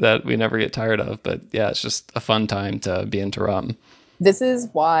explore that we never get tired of. But yeah, it's just a fun time to be into rum. This is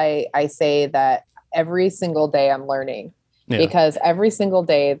why I say that every single day I'm learning, because every single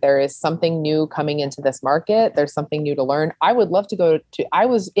day there is something new coming into this market. There's something new to learn. I would love to I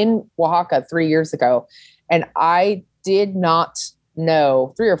was in Oaxaca 3 years ago, and I did not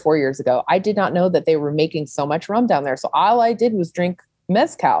know 3 or 4 years ago, I did not know that they were making so much rum down there. So all I did was drink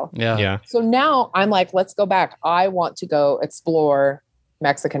mezcal. Yeah. So now I'm like, let's go back. I want to go explore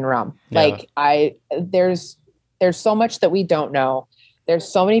Mexican rum. Like there's so much that we don't know. There's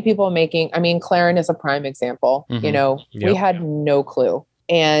so many people making, Clarin is a prime example. Mm-hmm. We had no clue.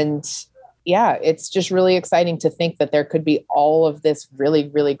 And it's just really exciting to think that there could be all of this really,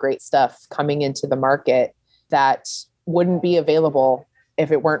 really great stuff coming into the market that wouldn't be available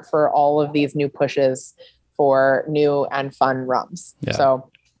if it weren't for all of these new pushes for new and fun rums. So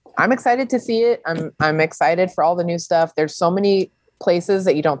I'm excited to see it. I'm excited for all the new stuff. There's so many places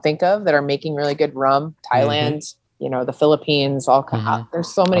that you don't think of that are making really good rum. Thailand, the Philippines,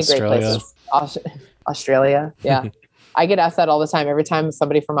 there's so many Australia. great places. Australia. Yeah. I get asked that all the time. Every time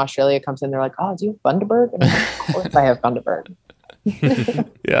somebody from Australia comes in, they're like, oh, do you have Bundaberg? And I'm like, of course I have Bundaberg.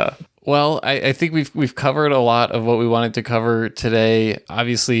 Yeah. Well, I think we've covered a lot of what we wanted to cover today.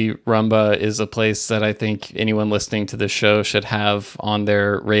 Obviously, Rumba is a place that I think anyone listening to this show should have on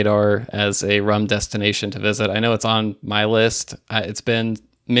their radar as a rum destination to visit. I know it's on my list. It's been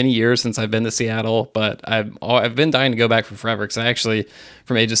many years since I've been to Seattle, but I've been dying to go back for forever, because I actually,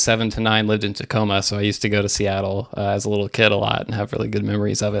 from ages 7 to 9, lived in Tacoma, so I used to go to Seattle as a little kid a lot and have really good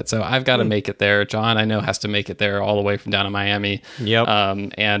memories of it. So I've got to make it there. John, I know, has to make it there all the way from down in Miami. Yep.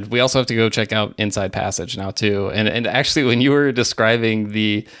 And we also have to go check out Inside Passage now too. And actually, when you were describing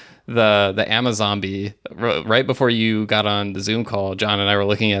the Amazombie right before you got on the Zoom call, John and I were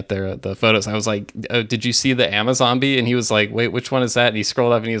looking at the photos. I was like, oh, did you see the Amazombie? And he was like, wait, which one is that? And he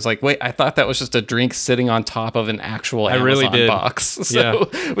scrolled up and he was like, wait, I thought that was just a drink sitting on top of an actual Amazon box. So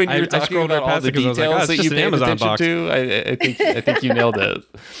when you were talking about all the details that you paid attention to, I think you nailed it.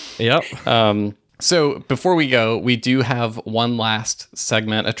 Yep. So before we go, we do have one last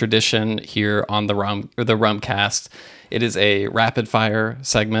segment, a tradition here on the Rumcast. It is a rapid fire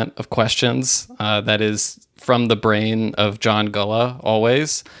segment of questions that is from the brain of John Gulla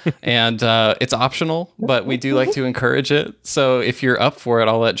always. And it's optional, but we do like to encourage it. So if you're up for it,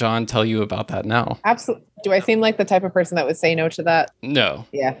 I'll let John tell you about that now. Absolutely. Do I seem like the type of person that would say no to that? No.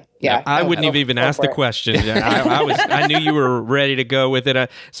 Yeah. I wouldn't have even asked the question. I knew you were ready to go with it.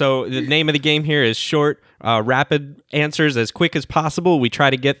 So the name of the game here is short, rapid answers as quick as possible. We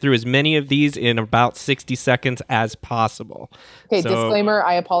try to get through as many of these in about 60 seconds as possible. Okay, disclaimer,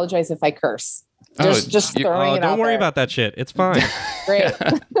 I apologize if I curse. Just throwing it out. Don't worry there. about that shit. It's fine. Great.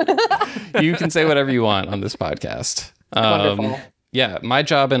 You can say whatever you want on this podcast. Wonderful. Yeah, my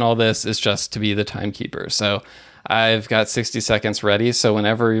job in all this is just to be the timekeeper. So I've got 60 seconds ready. So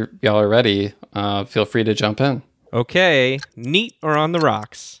whenever y'all are ready, feel free to jump in. Okay. Neat or on the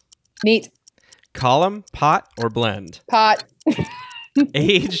rocks? Neat. Column, pot, or blend? Pot.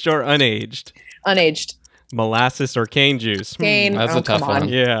 Aged or unaged? Unaged. Molasses or cane juice? Cane. That's a tough one.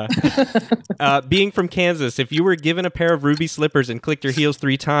 Yeah. Being from Kansas, if you were given a pair of ruby slippers and clicked your heels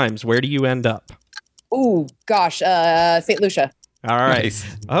 3 times, where do you end up? Ooh, gosh. St. Lucia. All right.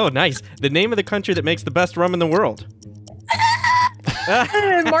 Nice. Oh, nice. The name of the country that makes the best rum in the world?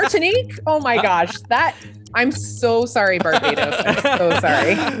 Martinique? Oh my gosh. I'm so sorry, Barbados. I'm so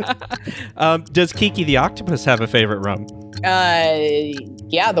sorry. Does Kiki the octopus have a favorite rum?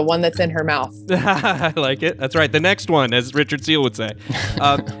 Yeah, the one that's in her mouth. I like it. That's right. The next one, as Richard Seal would say.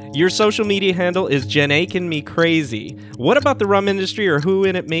 Your social media handle is Jen Akin Me Crazy. What about the rum industry or who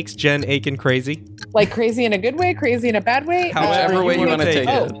in it makes Jen Akin crazy? Like crazy in a good way, crazy in a bad way? However way you want to take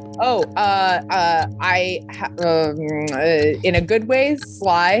it. In a good way,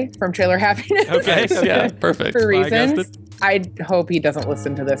 Sly from Trailer Happiness. Okay. Yeah, perfect. For reasons. I hope he doesn't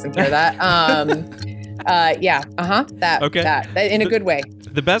listen to this and hear that. That in a good way.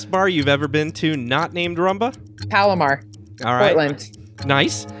 The best bar you've ever been to not named Rumba? Palomar. All right. Portland.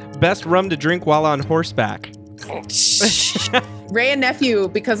 Nice. Best rum to drink while on horseback? Ray and Nephew,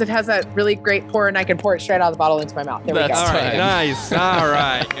 because it has that really great pour and I can pour it straight out of the bottle into my mouth. There we go. All right, nice. All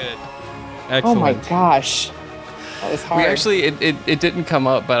right, good. Excellent. Oh my gosh. That was hard. We actually, it didn't come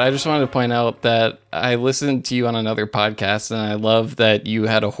up, but I just wanted to point out that I listened to you on another podcast, and I love that you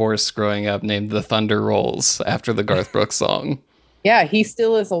had a horse growing up named the Thunder Rolls after the Garth Brooks song. Yeah, he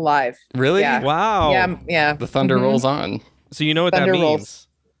still is alive. Really? Yeah. Wow. Yeah. The Thunder rolls on. So you know what Thunder that means. rolls.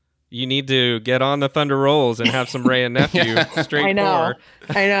 You need to get on the Thunder Rolls and have some Ray and Nephew straight I know.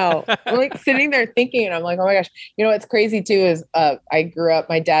 I'm like sitting there thinking, and I'm like, oh my gosh. You know what's crazy too is I grew up,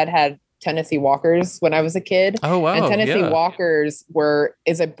 my dad had Tennessee Walkers when I was a kid. Oh wow. And Tennessee Walkers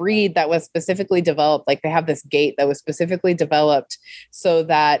is a breed that was specifically developed, like they have this gait that was specifically developed so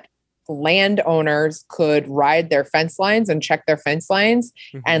that landowners could ride their fence lines and check their fence lines,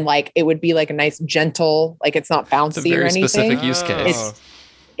 and like it would be like a nice gentle, like it's not bouncy or anything. Specific use case.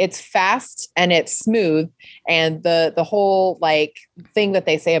 It's fast and it's smooth, and the whole like thing that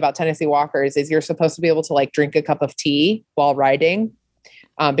they say about Tennessee Walkers is you're supposed to be able to like drink a cup of tea while riding.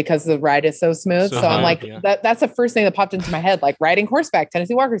 Because the ride is so smooth. So I'm like, that's the first thing that popped into my head, like riding horseback,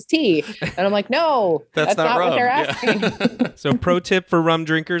 Tennessee Walker's tea. And I'm like, no, that's not what they're asking. So pro tip for rum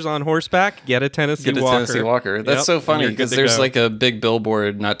drinkers on horseback, get a Tennessee Walker. Tennessee Walker. That's so funny because there's like a big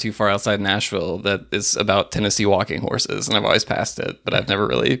billboard not too far outside Nashville that is about Tennessee walking horses. And I've always passed it, but I've never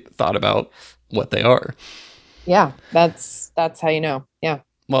really thought about what they are. Yeah, that's how you know. Yeah.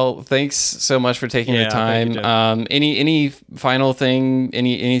 Well, thanks so much for taking your time. Any final thing,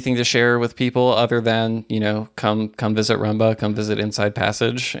 anything to share with people other than, come visit Rumba, come visit Inside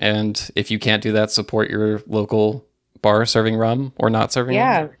Passage. And if you can't do that, support your local bar serving rum or not serving rum.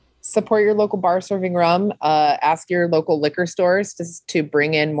 Yeah. Support your local bar serving rum. Ask your local liquor stores to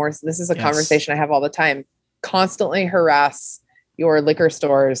bring in more. This is a conversation I have all the time. Constantly harass your liquor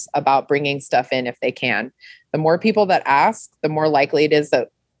stores about bringing stuff in if they can. The more people that ask, the more likely it is that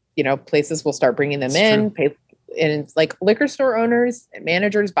places will start bringing them in. And like liquor store owners,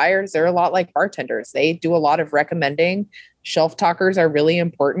 managers, buyers, they're a lot like bartenders. They do a lot of recommending. Shelf talkers are really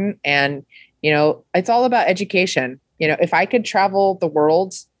important. And, it's all about education. If I could travel the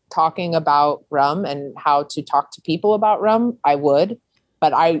world talking about rum and how to talk to people about rum, I would.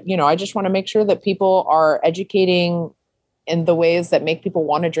 But I just want to make sure that people are educating in the ways that make people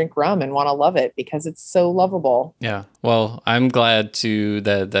want to drink rum and want to love it because it's so lovable. Yeah. Well, I'm glad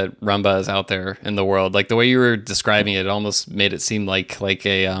that Rumba is out there in the world. Like the way you were describing it almost made it seem like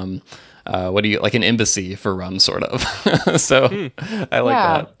a like an embassy for rum sort of. So I like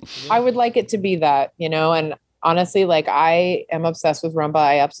that. I would like it to be that, and honestly, like I am obsessed with Rumba.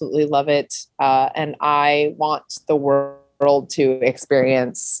 I absolutely love it. And I want the world to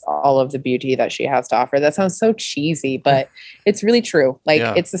experience all of the beauty that she has to offer. That sounds so cheesy, but it's really true. Like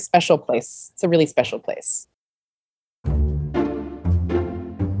it's a special place. It's a really special place.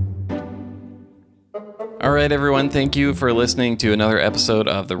 All right, everyone. Thank you for listening to another episode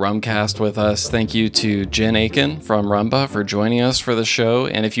of the Rumcast with us. Thank you to Jen Akin from Rumba for joining us for the show.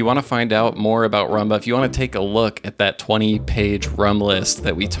 And if you want to find out more about Rumba, if you want to take a look at that 20-page rum list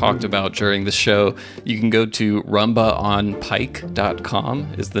that we talked about during the show, you can go to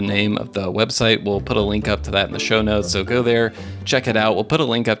rumbaonpike.com is the name of the website. We'll put a link up to that in the show notes. So go there, check it out. We'll put a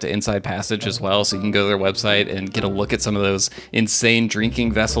link up to Inside Passage as well, so you can go to their website and get a look at some of those insane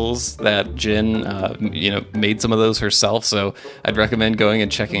drinking vessels that Jen, made some of those herself, so I'd recommend going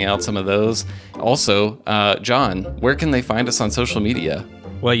and checking out some of those. Also, John, where can they find us on social media?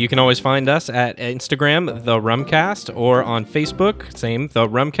 Well, you can always find us at Instagram, The Rumcast, or on Facebook, same, The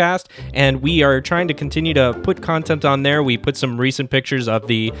Rumcast. And we are trying to continue to put content on there. We put some recent pictures of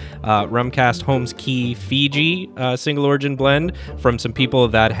the Rumcast Holmes Key Fiji single origin blend from some people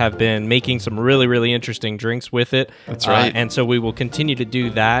that have been making some really, really interesting drinks with it. That's right. And so we will continue to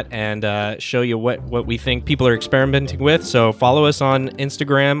do that and show you what we think people are experimenting with. So follow us on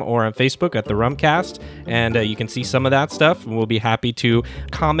Instagram or on Facebook at The Rumcast, and you can see some of that stuff. And we'll be happy to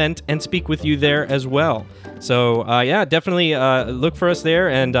comment and speak with you there as well. So definitely look for us there.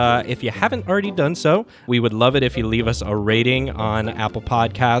 And if you haven't already done so, we would love it if you leave us a rating on Apple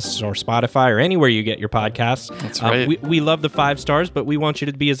Podcasts or Spotify or anywhere you get your podcasts. That's right. We love the 5 stars, but we want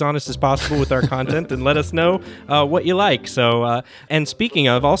you to be as honest as possible with our content and let us know what you like. So, and speaking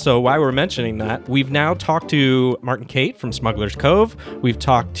of, also, why we're mentioning that, we've now talked to Martin Kate from Smuggler's Cove. We've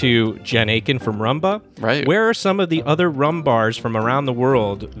talked to Jen Akin from Rumba. Right. Where are some of the other rum bars from around the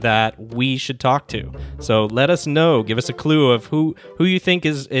world that we should talk to? So let us know. Give us a clue of who you think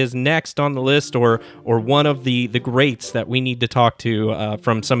is next on the list, or one of the greats that we need to talk to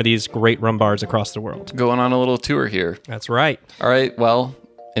from some of these great rum bars across the world. Going on a little tour here. That's right. All right. Well,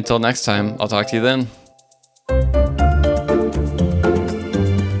 until next time, I'll talk to you then.